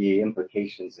around the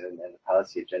implications and the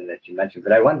policy agenda that you mentioned,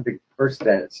 but I wanted to first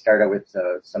start out with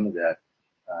some of the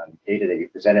data that you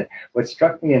presented. What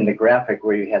struck me in the graphic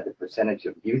where you had the percentage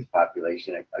of youth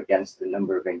population against the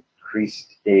number of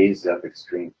increased days of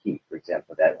extreme heat, for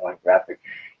example, that one graphic,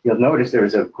 you'll notice there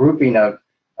was a grouping of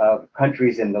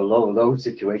countries in the low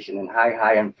situation and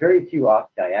high, and very few off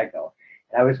diagonal.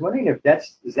 And I was wondering if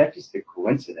is that just a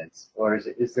coincidence, or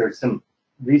is there some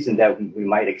reason that we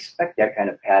might expect that kind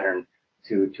of pattern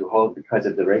to hold because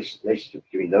of the relationship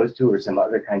between those two, or some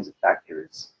other kinds of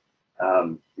factors?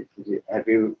 Have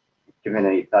you given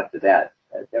any thought to that?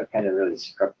 That kind of really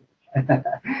struck me.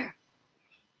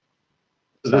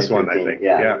 This one, I think.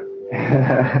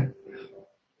 Yeah.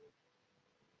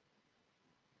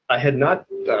 I had not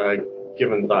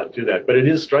given thought to that, but it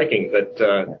is striking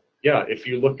that, yeah, if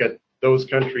you look at those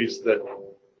countries that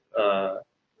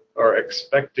are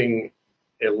expecting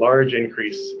a large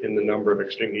increase in the number of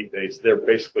extreme heat days, they're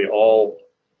basically all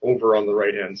over on the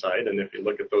right-hand side. And if you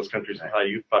look at those countries with high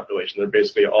youth population, they're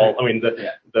basically all, I mean,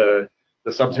 the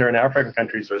sub-Saharan African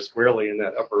countries are squarely in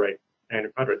that upper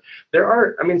right-hand quadrant. There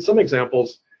are, I mean, some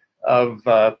examples of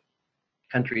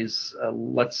countries,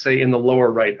 let's say in the lower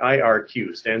right,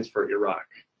 IRQ stands for Iraq.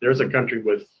 There's a country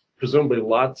with presumably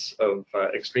lots of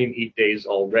extreme heat days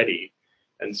already.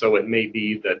 And so it may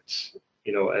be that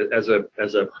you know, as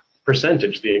a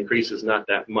percentage, the increase is not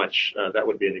that much. That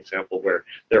would be an example where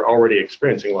they're already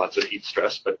experiencing lots of heat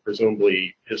stress, but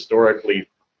presumably historically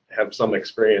have some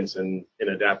experience in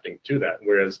adapting to that.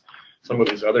 Whereas some of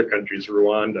these other countries,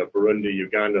 Rwanda, Burundi,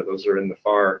 Uganda, those are in the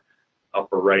far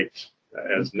upper right,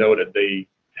 as noted. They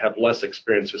have less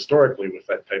experience historically with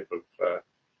that type of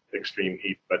extreme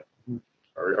heat, but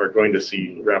are going to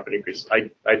see rapid increases.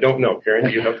 I don't know. Karen,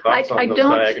 do you have thoughts on those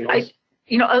diagonals?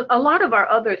 You know, a lot of our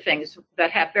other things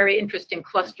that have very interesting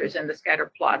clusters in the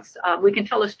scatter plots, we can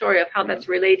tell a story of how that's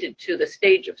related to the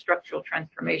stage of structural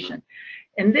transformation.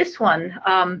 In this one,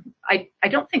 I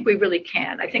don't think we really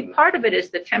can. I think part of it is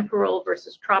the temporal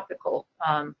versus tropical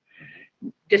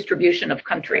distribution of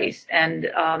countries, and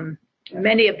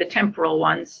many of the temporal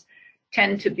ones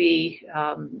tend to be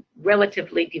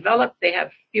relatively developed. They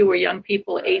have fewer young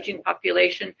people, aging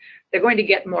population. They're going to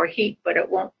get more heat, but it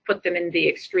won't put them in the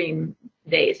extreme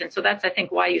days. And so that's, I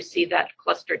think, why you see that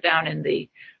cluster down in the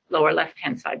lower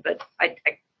left-hand side. But I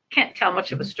can't tell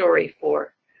much of a story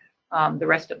for the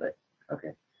rest of it.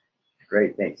 Okay,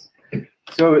 great, thanks.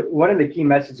 So one of the key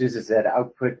messages is that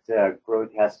output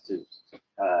growth has to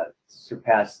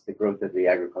surpass the growth of the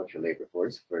agricultural labor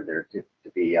force for there to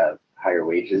be higher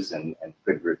wages and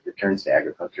good returns to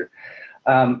agriculture.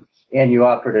 And you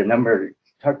offered a number,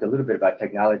 talked a little bit about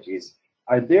technologies.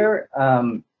 Are there,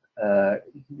 you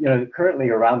know, currently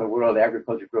around the world,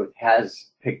 agriculture growth has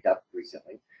picked up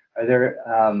recently. Are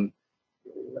there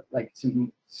like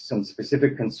some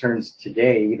specific concerns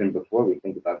today, even before we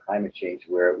think about climate change,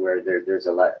 where there's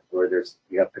a lot, where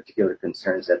you have particular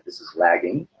concerns that this is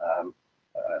lagging,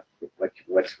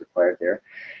 what's required there,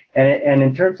 and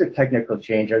in terms of technical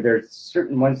change, are there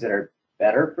certain ones that are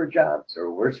better for jobs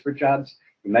or worse for jobs?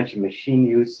 You mentioned machine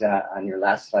use on your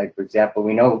last slide, for example.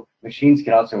 We know machines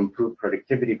can also improve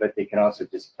productivity, but they can also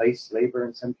displace labor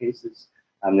in some cases.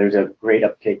 There's a great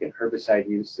uptake in herbicide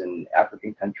use in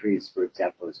African countries, for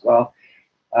example, as well.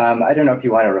 I don't know if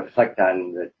you want to reflect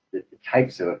on the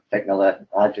types of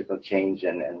technological change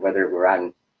and whether we're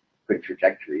on good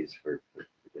trajectories for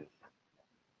this.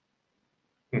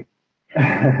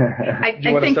 I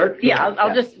think, yeah,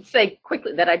 I'll just say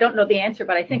quickly that I don't know the answer,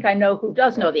 but I think I know who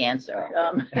does know the answer.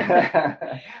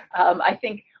 I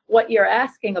think what you're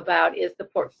asking about is the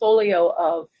portfolio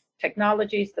of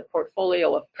technologies, the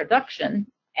portfolio of production,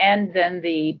 and then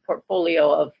the portfolio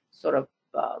of sort of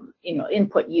you know,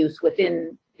 input use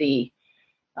within the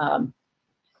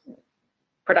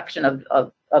production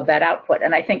of that output.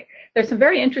 And I think there's some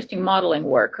very interesting modeling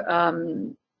work.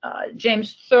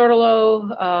 James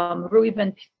Thurlow, Rui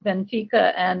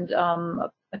Benfica, and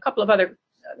a couple of other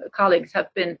colleagues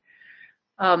have been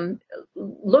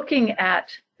looking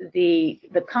at the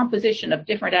composition of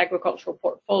different agricultural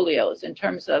portfolios in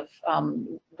terms of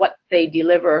what they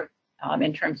deliver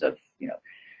in terms of, you know,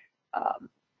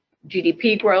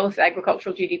 GDP growth,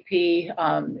 agricultural GDP,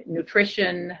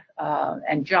 nutrition,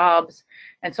 and jobs.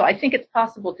 And so I think it's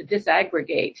possible to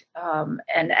disaggregate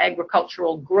an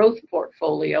agricultural growth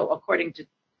portfolio according to,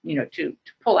 you know, to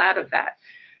pull out of that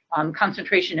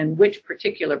concentration in which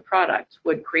particular product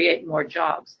would create more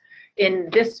jobs. In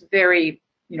this very,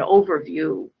 you know,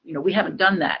 overview, you know, we haven't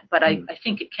done that, but I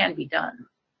think it can be done.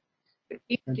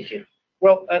 Did you?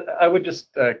 Well, I would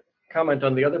just comment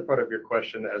on the other part of your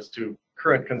question as to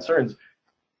current concerns.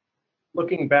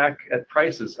 Looking back at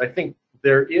prices, I think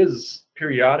there is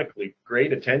periodically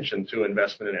great attention to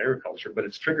investment in agriculture, but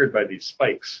it's triggered by these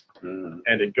spikes, and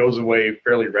it goes away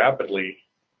fairly rapidly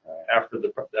after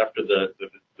the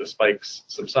spikes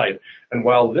subside. And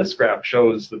while this graph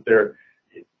shows that there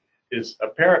is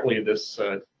apparently this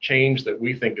change that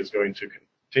we think is going to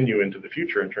continue into the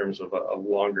future in terms of a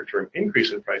longer term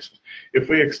increase in prices, if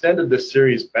we extended this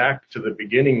series back to the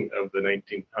beginning of the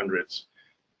 1900s,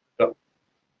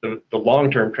 the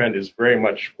long-term trend is very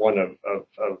much one of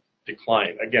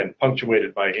decline, again,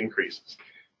 punctuated by increases.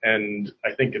 And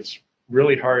I think it's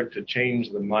really hard to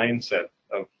change the mindset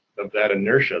of that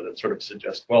inertia that sort of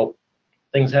suggests, well,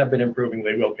 things have been improving,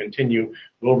 they will continue,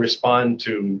 we'll respond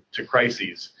to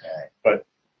crises, but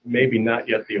maybe not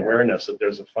yet the awareness that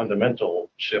there's a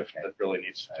fundamental shift that really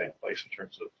needs to take place in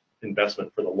terms of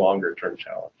investment for the longer-term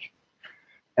challenge.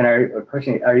 And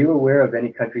are you aware of any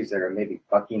countries that are maybe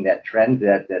bucking that trend,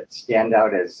 that stand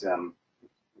out as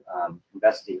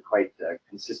investing quite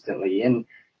consistently in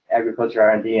agriculture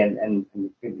R&D and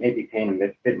maybe paying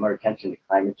a bit more attention to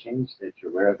climate change, that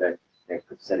you're aware of, that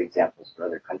could set examples for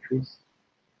other countries?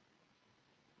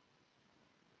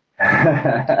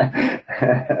 I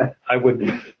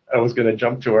was going to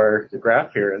jump to the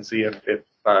graph here and see if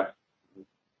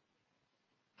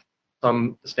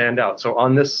some stand out. So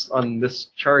on this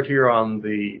chart here on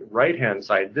the right-hand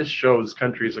side, this shows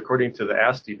countries according to the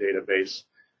ASTI database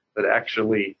that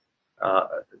actually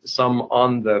some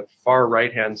on the far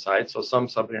right-hand side, so some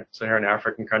sub-Saharan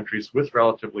African countries with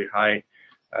relatively high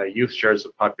youth shares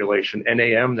of population.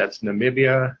 NAM, that's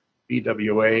Namibia,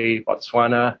 BWA,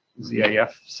 Botswana,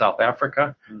 ZAF, South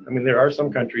Africa. I mean, there are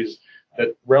some countries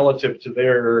that relative to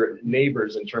their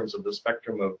neighbors in terms of the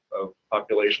spectrum of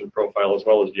population profile as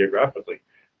well as geographically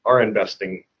are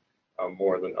investing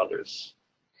more than others.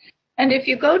 And if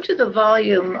you go to the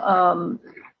volume on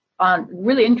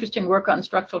really interesting work on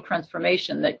structural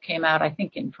transformation that came out, I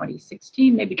think in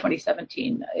 2016, maybe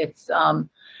 2017, it's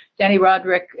Danny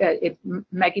Roderick,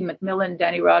 Maggie McMillan,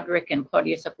 Danny Roderick, and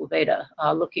Claudia Sepulveda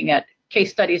looking at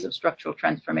case studies of structural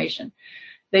transformation.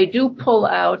 They do pull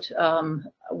out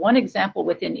one example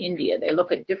within India. They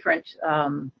look at different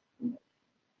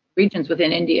regions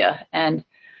within India, and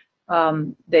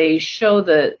they show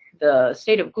the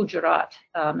state of Gujarat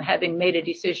having made a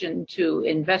decision to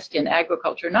invest in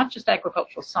agriculture, not just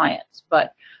agricultural science,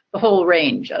 but the whole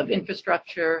range of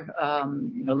infrastructure,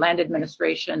 land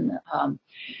administration,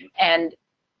 and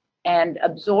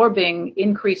absorbing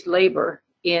increased labor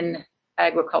in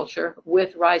agriculture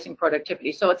with rising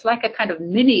productivity. So it's like a kind of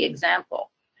mini example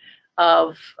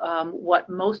of what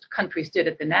most countries did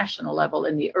at the national level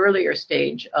in the earlier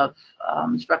stage of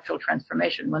structural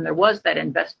transformation, when there was that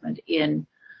investment in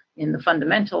the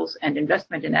fundamentals and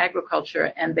investment in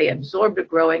agriculture, and they absorbed a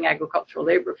growing agricultural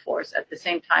labor force at the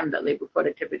same time that labor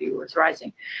productivity was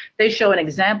rising. They show an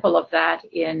example of that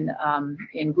in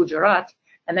Gujarat,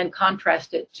 and then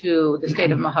contrast it to the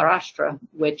state of Maharashtra,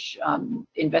 which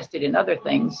invested in other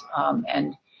things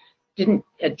and didn't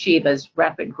achieve as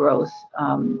rapid growth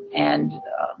and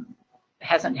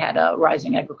hasn't had a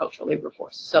rising agricultural labor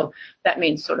force. So that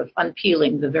means sort of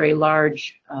unpeeling the very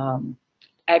large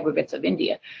aggregates of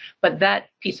India. But that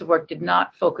piece of work did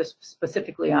not focus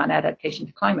specifically on adaptation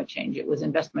to climate change. It was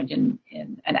investment in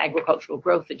an agricultural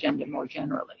growth agenda more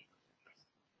generally.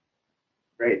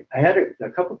 Great. I had a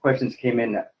couple of questions came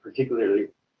in, particularly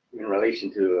in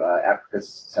relation to Africa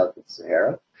south of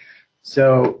Sahara.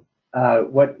 So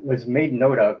what was made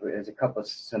note of is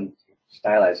some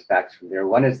stylized facts from there.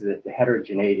 One is the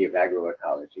heterogeneity of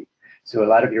agroecology. So a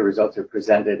lot of your results are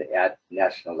presented at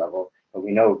national level, but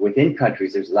we know within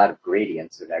countries there's a lot of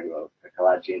gradients of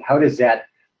agroecology. And how does that,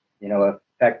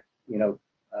 affect,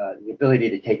 the ability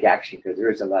to take action? Because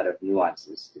there is a lot of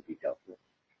nuances to be dealt with.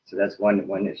 So that's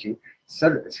one issue.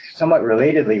 So, somewhat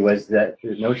relatedly was the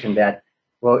notion that,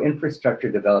 well, infrastructure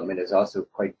development is also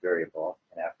quite variable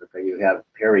in Africa. You have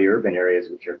peri-urban areas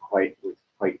which are quite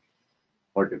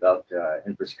more developed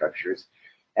infrastructures,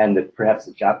 and perhaps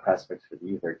the job prospects for the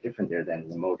youth are different there than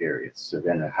remote areas. So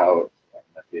then how,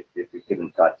 if you've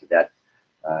given thought to that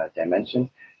dimension.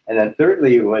 And then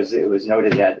thirdly it was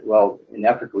noted that, well, in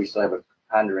Africa we still have a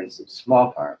preponderance of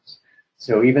small farms.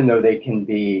 So even though they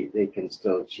can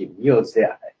still achieve yields,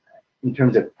 in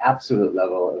terms of absolute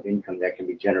level of income that can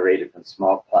be generated from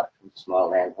small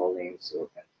land holdings or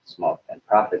small and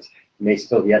profits, may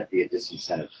still yet be a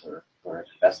disincentive for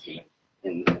investing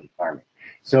in farming.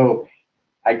 So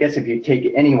I guess if you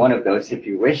take any one of those, if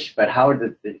you wish, but how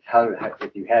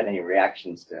if you had any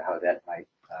reactions to how that might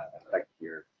affect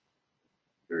your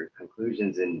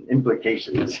conclusions and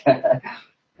implications?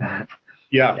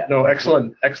 Yeah, no,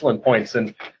 excellent points.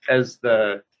 And as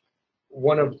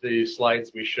one of the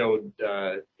slides we showed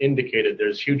indicated,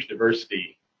 there's huge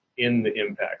diversity in the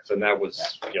impacts, and that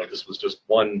was, this was just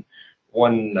one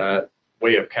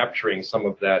way of capturing some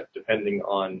of that, depending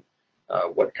on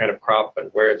what kind of crop and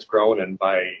where it's grown, and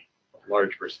by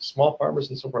large versus small farmers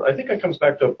and so forth. I think it comes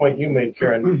back to a point you made,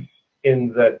 Karen,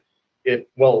 in that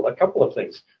a couple of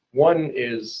things. One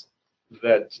is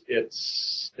that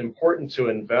it's important to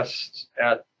invest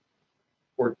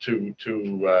or to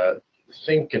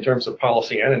think in terms of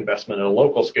policy and investment at a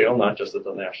local scale, not just at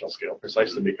the national scale,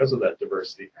 precisely because of that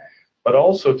diversity, but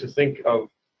also to think of,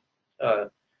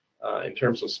 in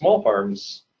terms of small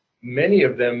farms, many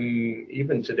of them,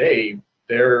 even today,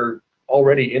 they're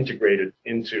already integrated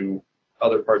into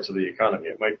other parts of the economy.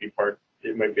 It might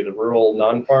be the rural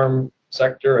non-farm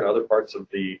sector and other parts of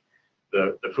the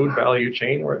food value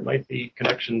chain, or it might be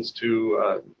connections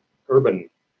to urban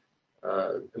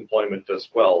employment as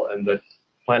well. And that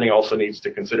planning also needs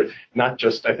to consider not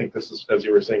just, I think this is, as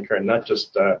you were saying, Karen, not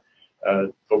just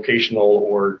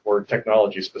vocational or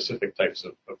technology specific types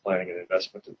of planning and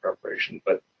investment and preparation,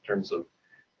 but in terms of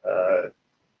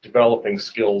developing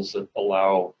skills that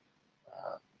allow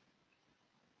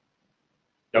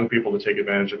young people to take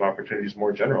advantage of opportunities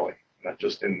more generally, not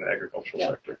just in the agricultural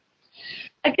sector.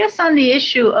 I guess on the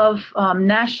issue of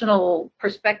national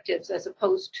perspectives as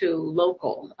opposed to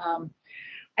local,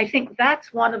 I think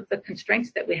that's one of the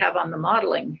constraints that we have on the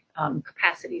modeling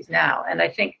capacities now. And I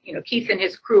think, Keith and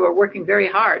his crew are working very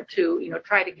hard to,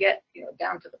 try to get,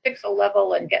 down to the pixel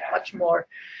level and get much more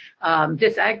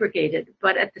disaggregated.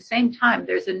 But at the same time,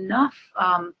 there's enough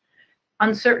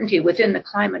uncertainty within the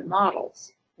climate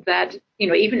models that,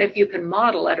 even if you can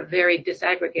model at a very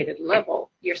disaggregated level,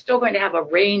 you're still going to have a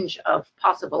range of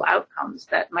possible outcomes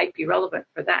that might be relevant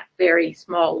for that very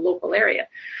small local area.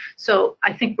 So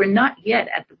I think we're not yet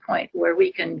at the point where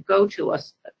we can go to a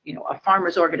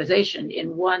farmers organization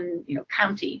in one,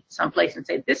 county someplace and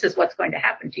say, this is what's going to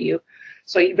happen to you,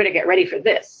 so you better get ready for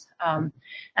this. And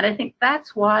I think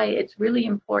that's why it's really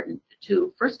important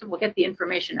to, first of all, get the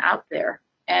information out there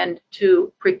and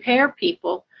to prepare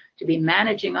people to be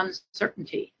managing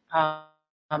uncertainty,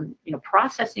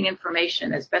 processing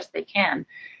information as best they can,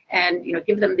 and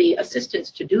give them the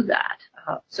assistance to do that.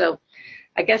 So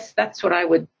I guess that's what I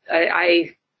would.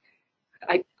 I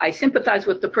sympathize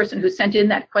with the person who sent in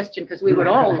that question, because we would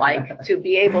all like to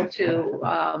be able to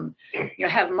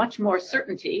have much more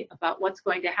certainty about what's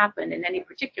going to happen in any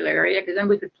particular area, because then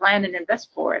we could plan and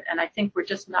invest for it. And I think we're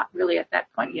just not really at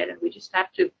that point yet, and we just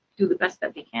have to do the best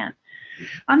that we can.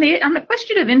 On the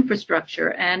question of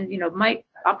infrastructure, and might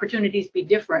opportunities be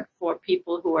different for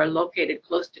people who are located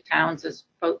close to towns as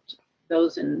opposed to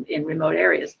those in remote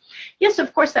areas? Yes,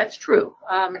 of course that's true.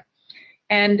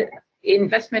 And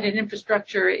investment in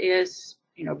infrastructure is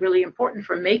really important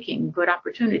for making good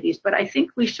opportunities. But I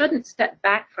think we shouldn't step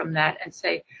back from that and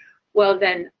say, well,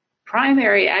 then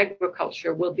primary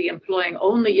agriculture will be employing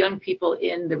only young people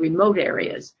in the remote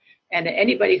areas, and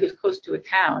anybody who's close to a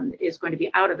town is going to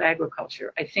be out of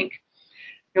agriculture. I think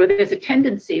there's a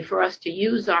tendency for us to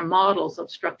use our models of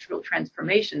structural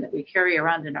transformation that we carry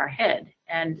around in our head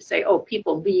and say, oh,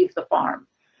 people leave the farm.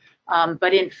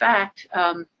 But in fact,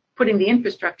 putting the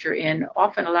infrastructure in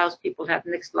often allows people to have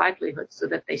mixed livelihoods so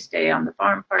that they stay on the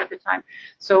farm part of the time.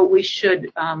 So we should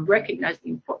recognize the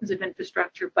importance of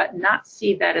infrastructure, but not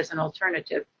see that as an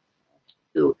alternative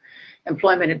to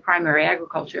employment in primary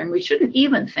agriculture. And we shouldn't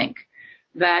even think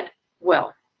that,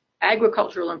 well,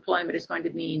 agricultural employment is going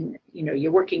to mean,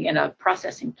 you're working in a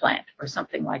processing plant or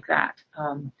something like that.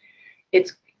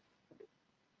 It's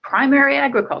primary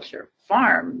agriculture,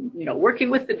 farm, working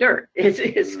with the dirt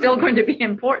is still going to be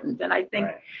important. And I think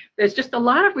there's just a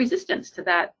lot of resistance to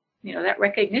that, that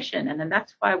recognition. And then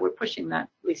that's why we're pushing that,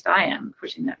 at least I am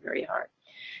pushing that very hard.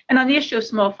 And on the issue of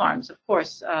small farms, of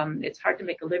course, it's hard to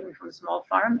make a living from a small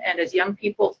farm. And as young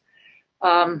people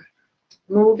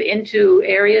move into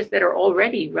areas that are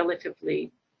already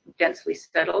relatively densely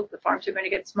settled, the farms are going to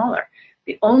get smaller.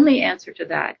 The only answer to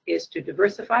that is to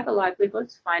diversify the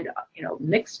livelihoods, find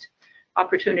mixed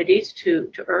opportunities to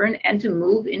earn and to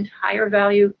move into higher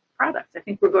value products. I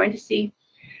think we're going to see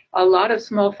a lot of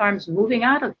small farms moving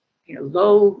out of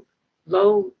low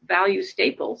value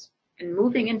staples and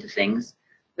moving into things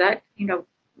that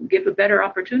give a better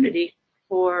opportunity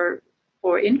for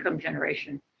income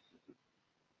generation.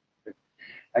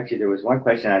 Actually, there was one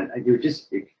question on you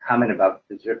just comment about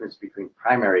the difference between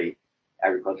primary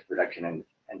agriculture production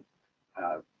and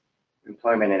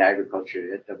employment in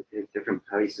agriculture at different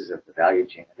places of the value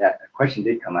chain. That question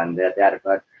did come on that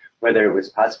about whether it was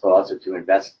possible also to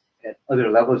invest at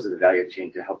other levels of the value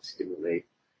chain to help stimulate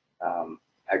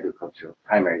agricultural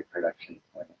primary production.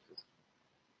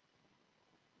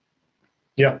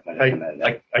 Yeah,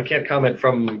 I can't comment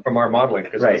from our modeling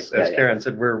because as Karen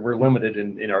said, we're limited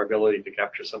in our ability to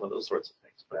capture some of those sorts of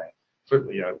things. But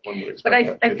certainly, one would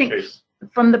expect. But I think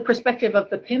from the perspective of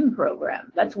the PIM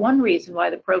program, that's one reason why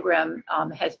the program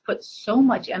has put so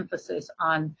much emphasis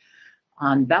on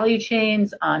value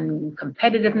chains, on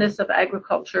competitiveness of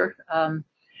agriculture,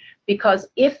 because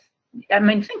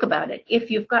think about it,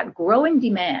 if you've got growing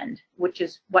demand, which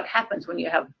is what happens when you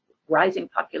have rising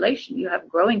population, you have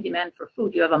growing demand for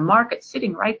food, you have a market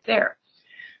sitting right there.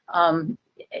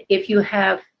 If you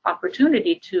have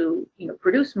opportunity to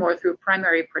produce more through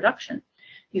primary production,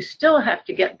 you still have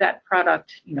to get that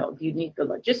product, you need the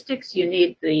logistics, you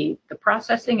need the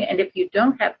processing, and if you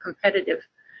don't have competitive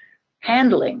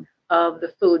handling of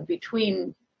the food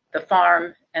between the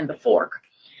farm and the fork,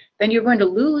 then you're going to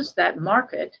lose that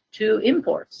market to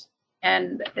imports.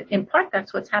 And in part,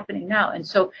 that's what's happening now. And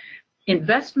so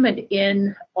investment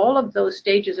in all of those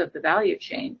stages of the value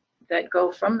chain that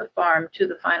go from the farm to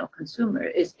the final consumer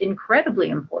is incredibly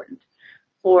important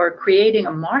for creating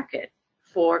a market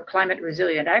for climate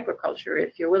resilient agriculture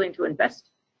if you're willing to invest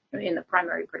in the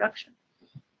primary production.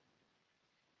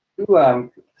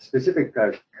 Two specific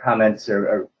comments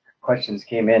or questions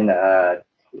came in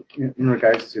in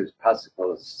regards to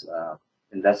possible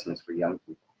investments for young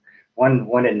people.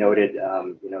 One had noted,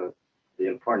 the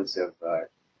importance of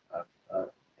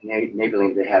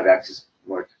enabling them to have access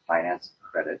more to finance,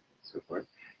 credit, and so forth.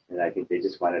 And I think they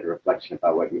just wanted a reflection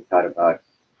about what you thought about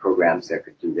programs that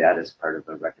could do that as part of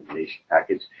a recommendation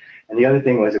package. And the other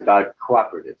thing was about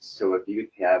cooperatives. So if you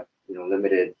have,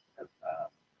 limited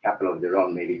capital of their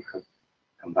own, maybe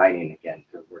combining again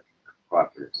to work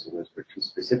cooperatives. So those were two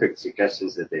specific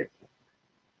suggestions that they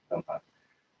from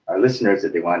our listeners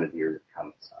that they wanted your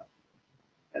comments on.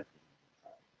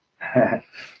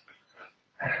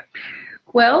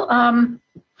 Well,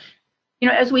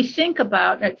 as we think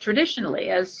about traditionally,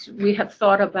 as we have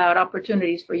thought about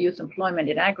opportunities for youth employment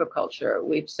in agriculture,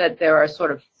 we've said there are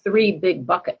sort of three big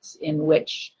buckets in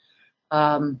which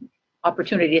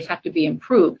opportunities have to be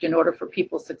improved in order for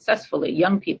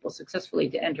young people successfully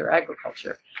to enter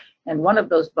agriculture. And one of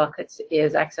those buckets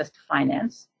is access to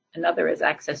finance, another is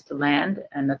access to land,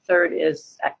 and the third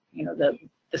is,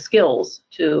 the skills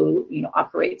to,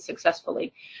 operate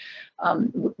successfully.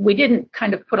 We didn't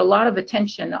kind of put a lot of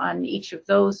attention on each of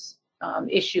those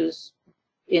issues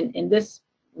in this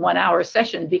 1 hour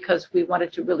session because we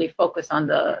wanted to really focus on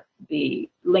the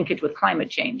linkage with climate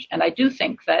change. And I do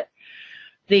think that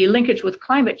the linkage with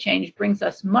climate change brings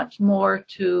us much more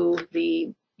to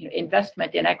the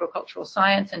investment in agricultural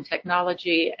science and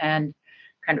technology and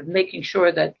kind of making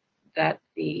sure that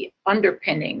the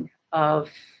underpinning of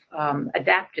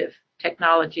adaptive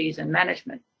technologies and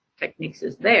management techniques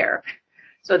is there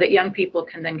so that young people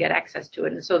can then get access to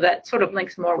it. And so that sort of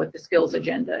links more with the skills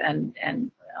agenda and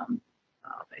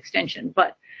extension.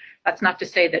 But that's not to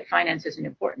say that finance isn't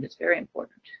important. It's very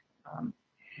important.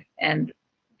 And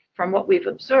from what we've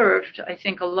observed, I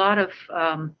think a lot of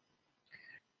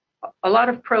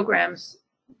programs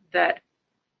that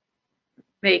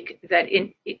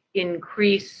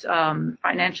increase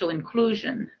financial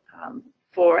inclusion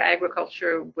for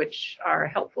agriculture, which are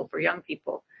helpful for young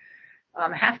people,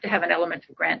 have to have an element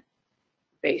of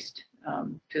grant-based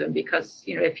to them, because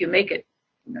if you make it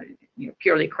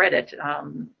purely credit,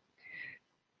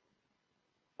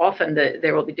 often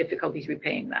there will be difficulties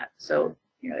repaying that. So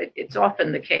it's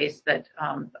often the case that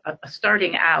a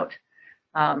starting out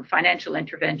financial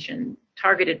intervention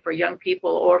targeted for young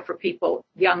people or for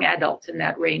young adults in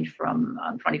that range from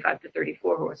 25 to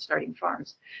 34 who are starting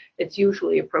farms, it's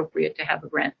usually appropriate to have a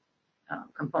grant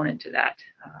component to that,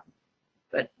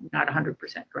 but not 100%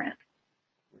 grant.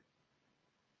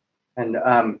 And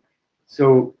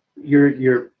so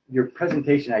your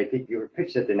presentation, I think you were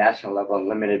pitched at the national level and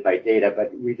limited by data,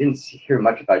 but we didn't hear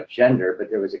much about gender, but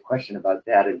there was a question about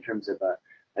that in terms of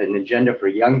an agenda for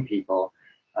young people,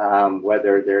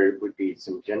 whether there would be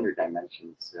some gender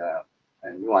dimensions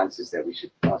and nuances that we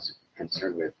should also be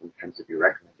concerned with in terms of your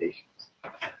recommendations.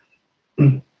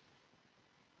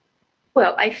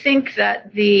 Well, I think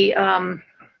that the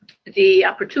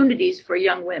opportunities for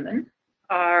young women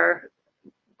are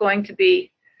going to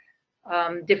be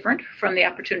different from the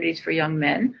opportunities for young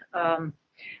men.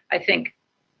 I think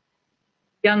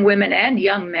young women and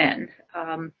young men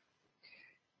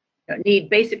need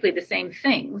basically the same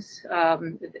things.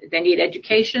 They need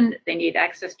education, they need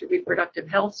access to reproductive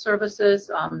health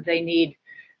services, they need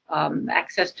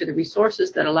access to the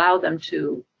resources that allow them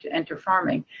to enter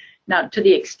farming. Now, to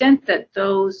the extent that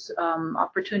those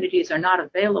opportunities are not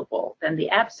available, then the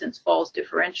absence falls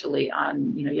differentially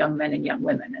on young men and young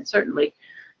women, and certainly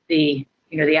the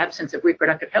absence of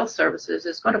reproductive health services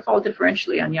is going to fall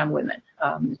differentially on young women.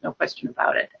 There's no question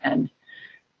about it. And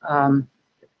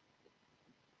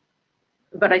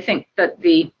but I think that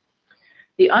the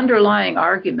underlying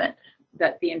argument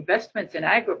that the investments in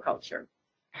agriculture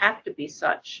have to be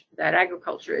such that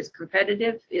agriculture is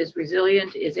competitive, is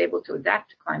resilient, is able to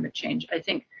adapt to climate change, I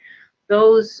think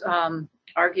those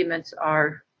arguments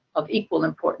are of equal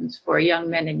importance for young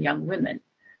men and young women.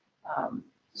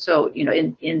 So,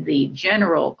 in the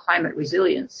general climate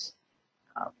resilience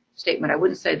statement, I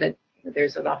wouldn't say that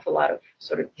there's an awful lot of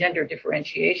sort of gender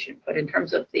differentiation, but in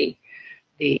terms of the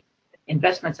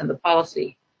investments and the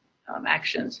policy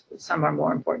actions, some are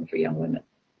more important for young women.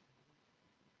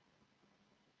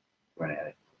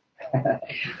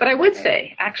 But I would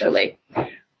say, actually,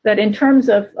 that in terms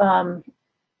of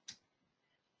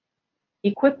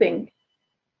equipping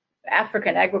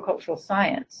African agricultural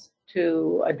science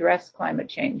to address climate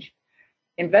change,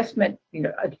 investment,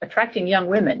 attracting young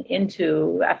women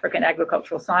into African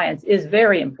agricultural science is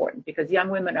very important because young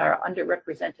women are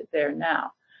underrepresented there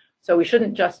now. So we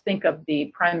shouldn't just think of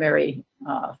the primary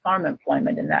farm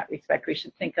employment in that respect. We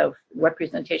should think of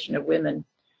representation of women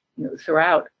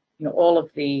throughout all of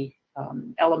the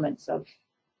elements of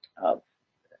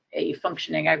a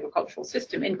functioning agricultural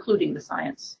system, including the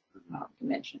science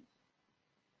dimension.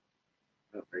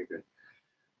 Oh, very good.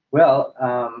 Well,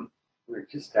 we're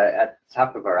just at the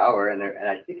top of our hour, and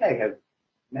I think I have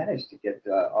managed to get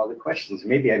all the questions.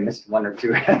 Maybe I missed one or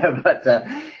two,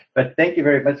 but thank you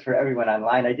very much for everyone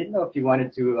online. I didn't know if you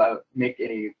wanted to make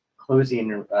any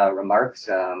closing remarks,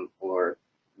 or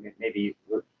maybe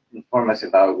inform us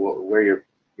about where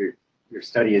your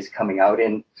study is coming out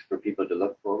in for people to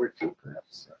look forward to,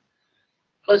 perhaps.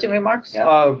 Closing remarks?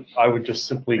 Yeah. I would just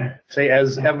simply say,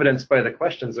 as evidenced by the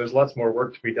questions, there's lots more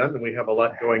work to be done, and we have a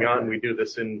lot going on. We do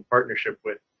this in partnership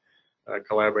with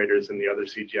collaborators in the other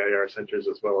CGIAR centers,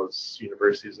 as well as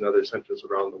universities and other centers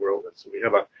around the world. And so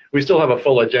we still have a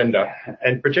full agenda,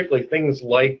 and particularly things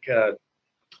like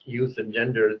youth and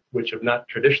gender, which have not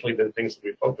traditionally been things that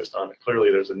we focused on.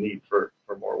 Clearly, there's a need for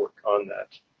more work on that.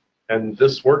 And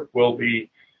this work will be,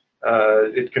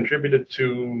 it contributed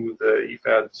to the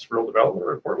EFAD's Rural Development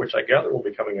Report, which I gather will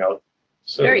be coming out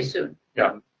soon. Very soon.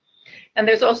 Yeah. And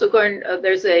there's also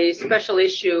there's a special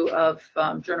issue of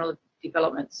Journal of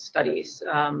Development Studies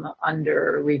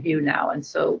under review now. And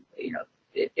so, you know,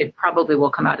 it probably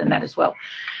will come out in that as well.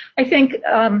 I think,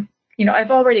 you know,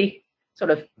 I've already sort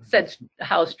of said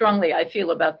how strongly I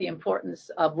feel about the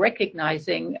importance of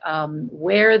recognizing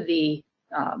where the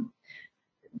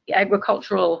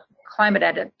agricultural climate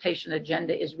adaptation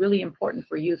agenda is really important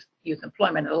for youth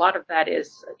employment. And a lot of that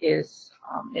is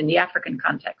in the African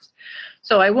context.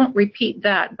 So I won't repeat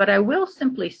that, but I will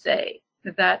simply say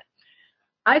that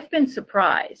I've been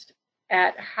surprised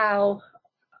at how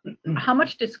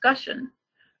much discussion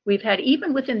we've had,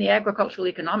 even within the agricultural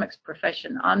economics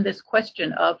profession, on this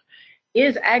question of,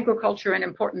 is agriculture an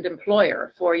important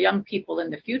employer for young people in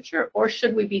the future, or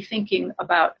should we be thinking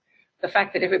about the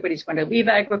fact that everybody's going to leave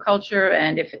agriculture,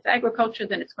 and if it's agriculture,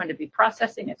 then it's going to be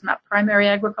processing, it's not primary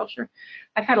agriculture.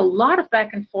 I've had a lot of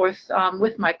back and forth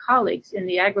with my colleagues in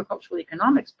the agricultural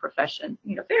economics profession,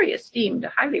 you know, very esteemed,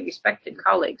 highly respected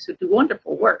colleagues who do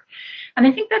wonderful work. And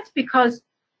I think that's because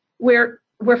we're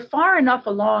far enough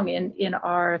along in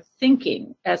our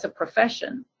thinking as a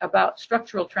profession about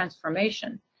structural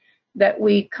transformation that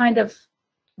we've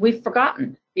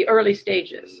forgotten the early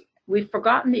stages. We've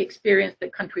forgotten the experience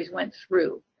that countries went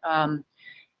through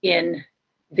in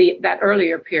that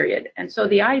earlier period. And so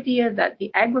the idea that the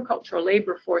agricultural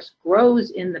labor force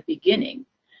grows in the beginning,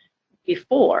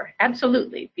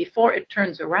 absolutely before it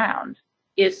turns around,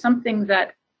 is something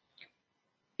that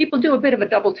people do a bit of a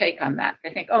double take on that. They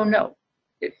think, oh no,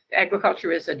 if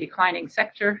agriculture is a declining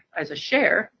sector as a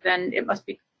share, then it must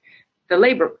be, the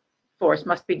labor force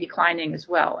must be declining as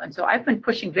well. And so I've been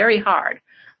pushing very hard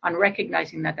on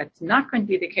recognizing that that's not going to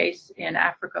be the case in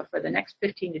Africa for the next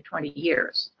 15 to 20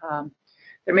 years.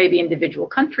 There may be individual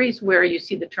countries where you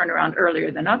see the turnaround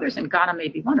earlier than others, and Ghana may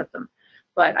be one of them.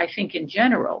 But I think in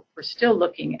general, we're still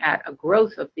looking at a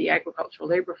growth of the agricultural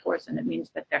labor force, and it means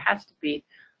that there has to be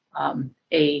an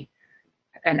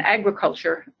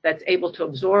agriculture that's able to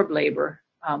absorb labor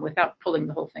without pulling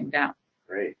the whole thing down.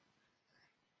 Great.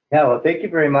 Yeah, well, thank you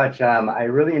very much. I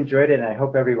really enjoyed it, and I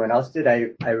hope everyone else did. I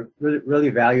really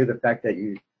value the fact that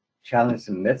you challenged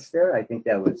some myths there. I think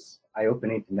that was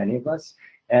eye-opening to many of us.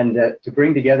 And to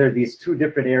bring together these two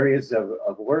different areas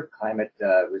of work, climate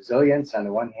resilience on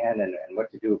the one hand, and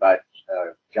what to do about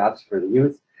jobs for the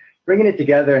youth, bringing it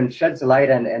together and sheds a light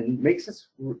and makes us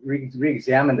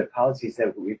re-examine the policies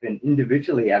that we've been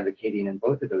individually advocating in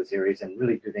both of those areas, and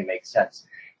really, do they make sense?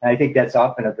 And I think that's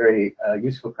often a very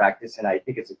useful practice, and I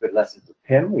think it's a good lesson for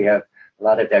PIM. We have a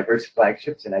lot of diverse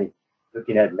flagships, and I'm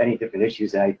looking at many different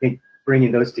issues, and I think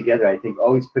bringing those together, I think,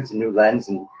 always puts a new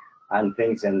lens on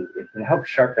things, and it can help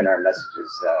sharpen our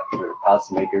messages for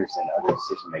policymakers and other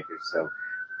decision makers. So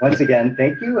once again,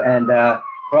 thank you. And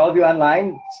for all of you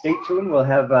online, stay tuned. We'll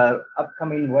have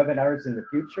upcoming webinars in the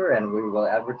future, and we will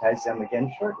advertise them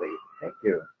again shortly. Thank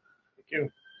you. Thank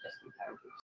you.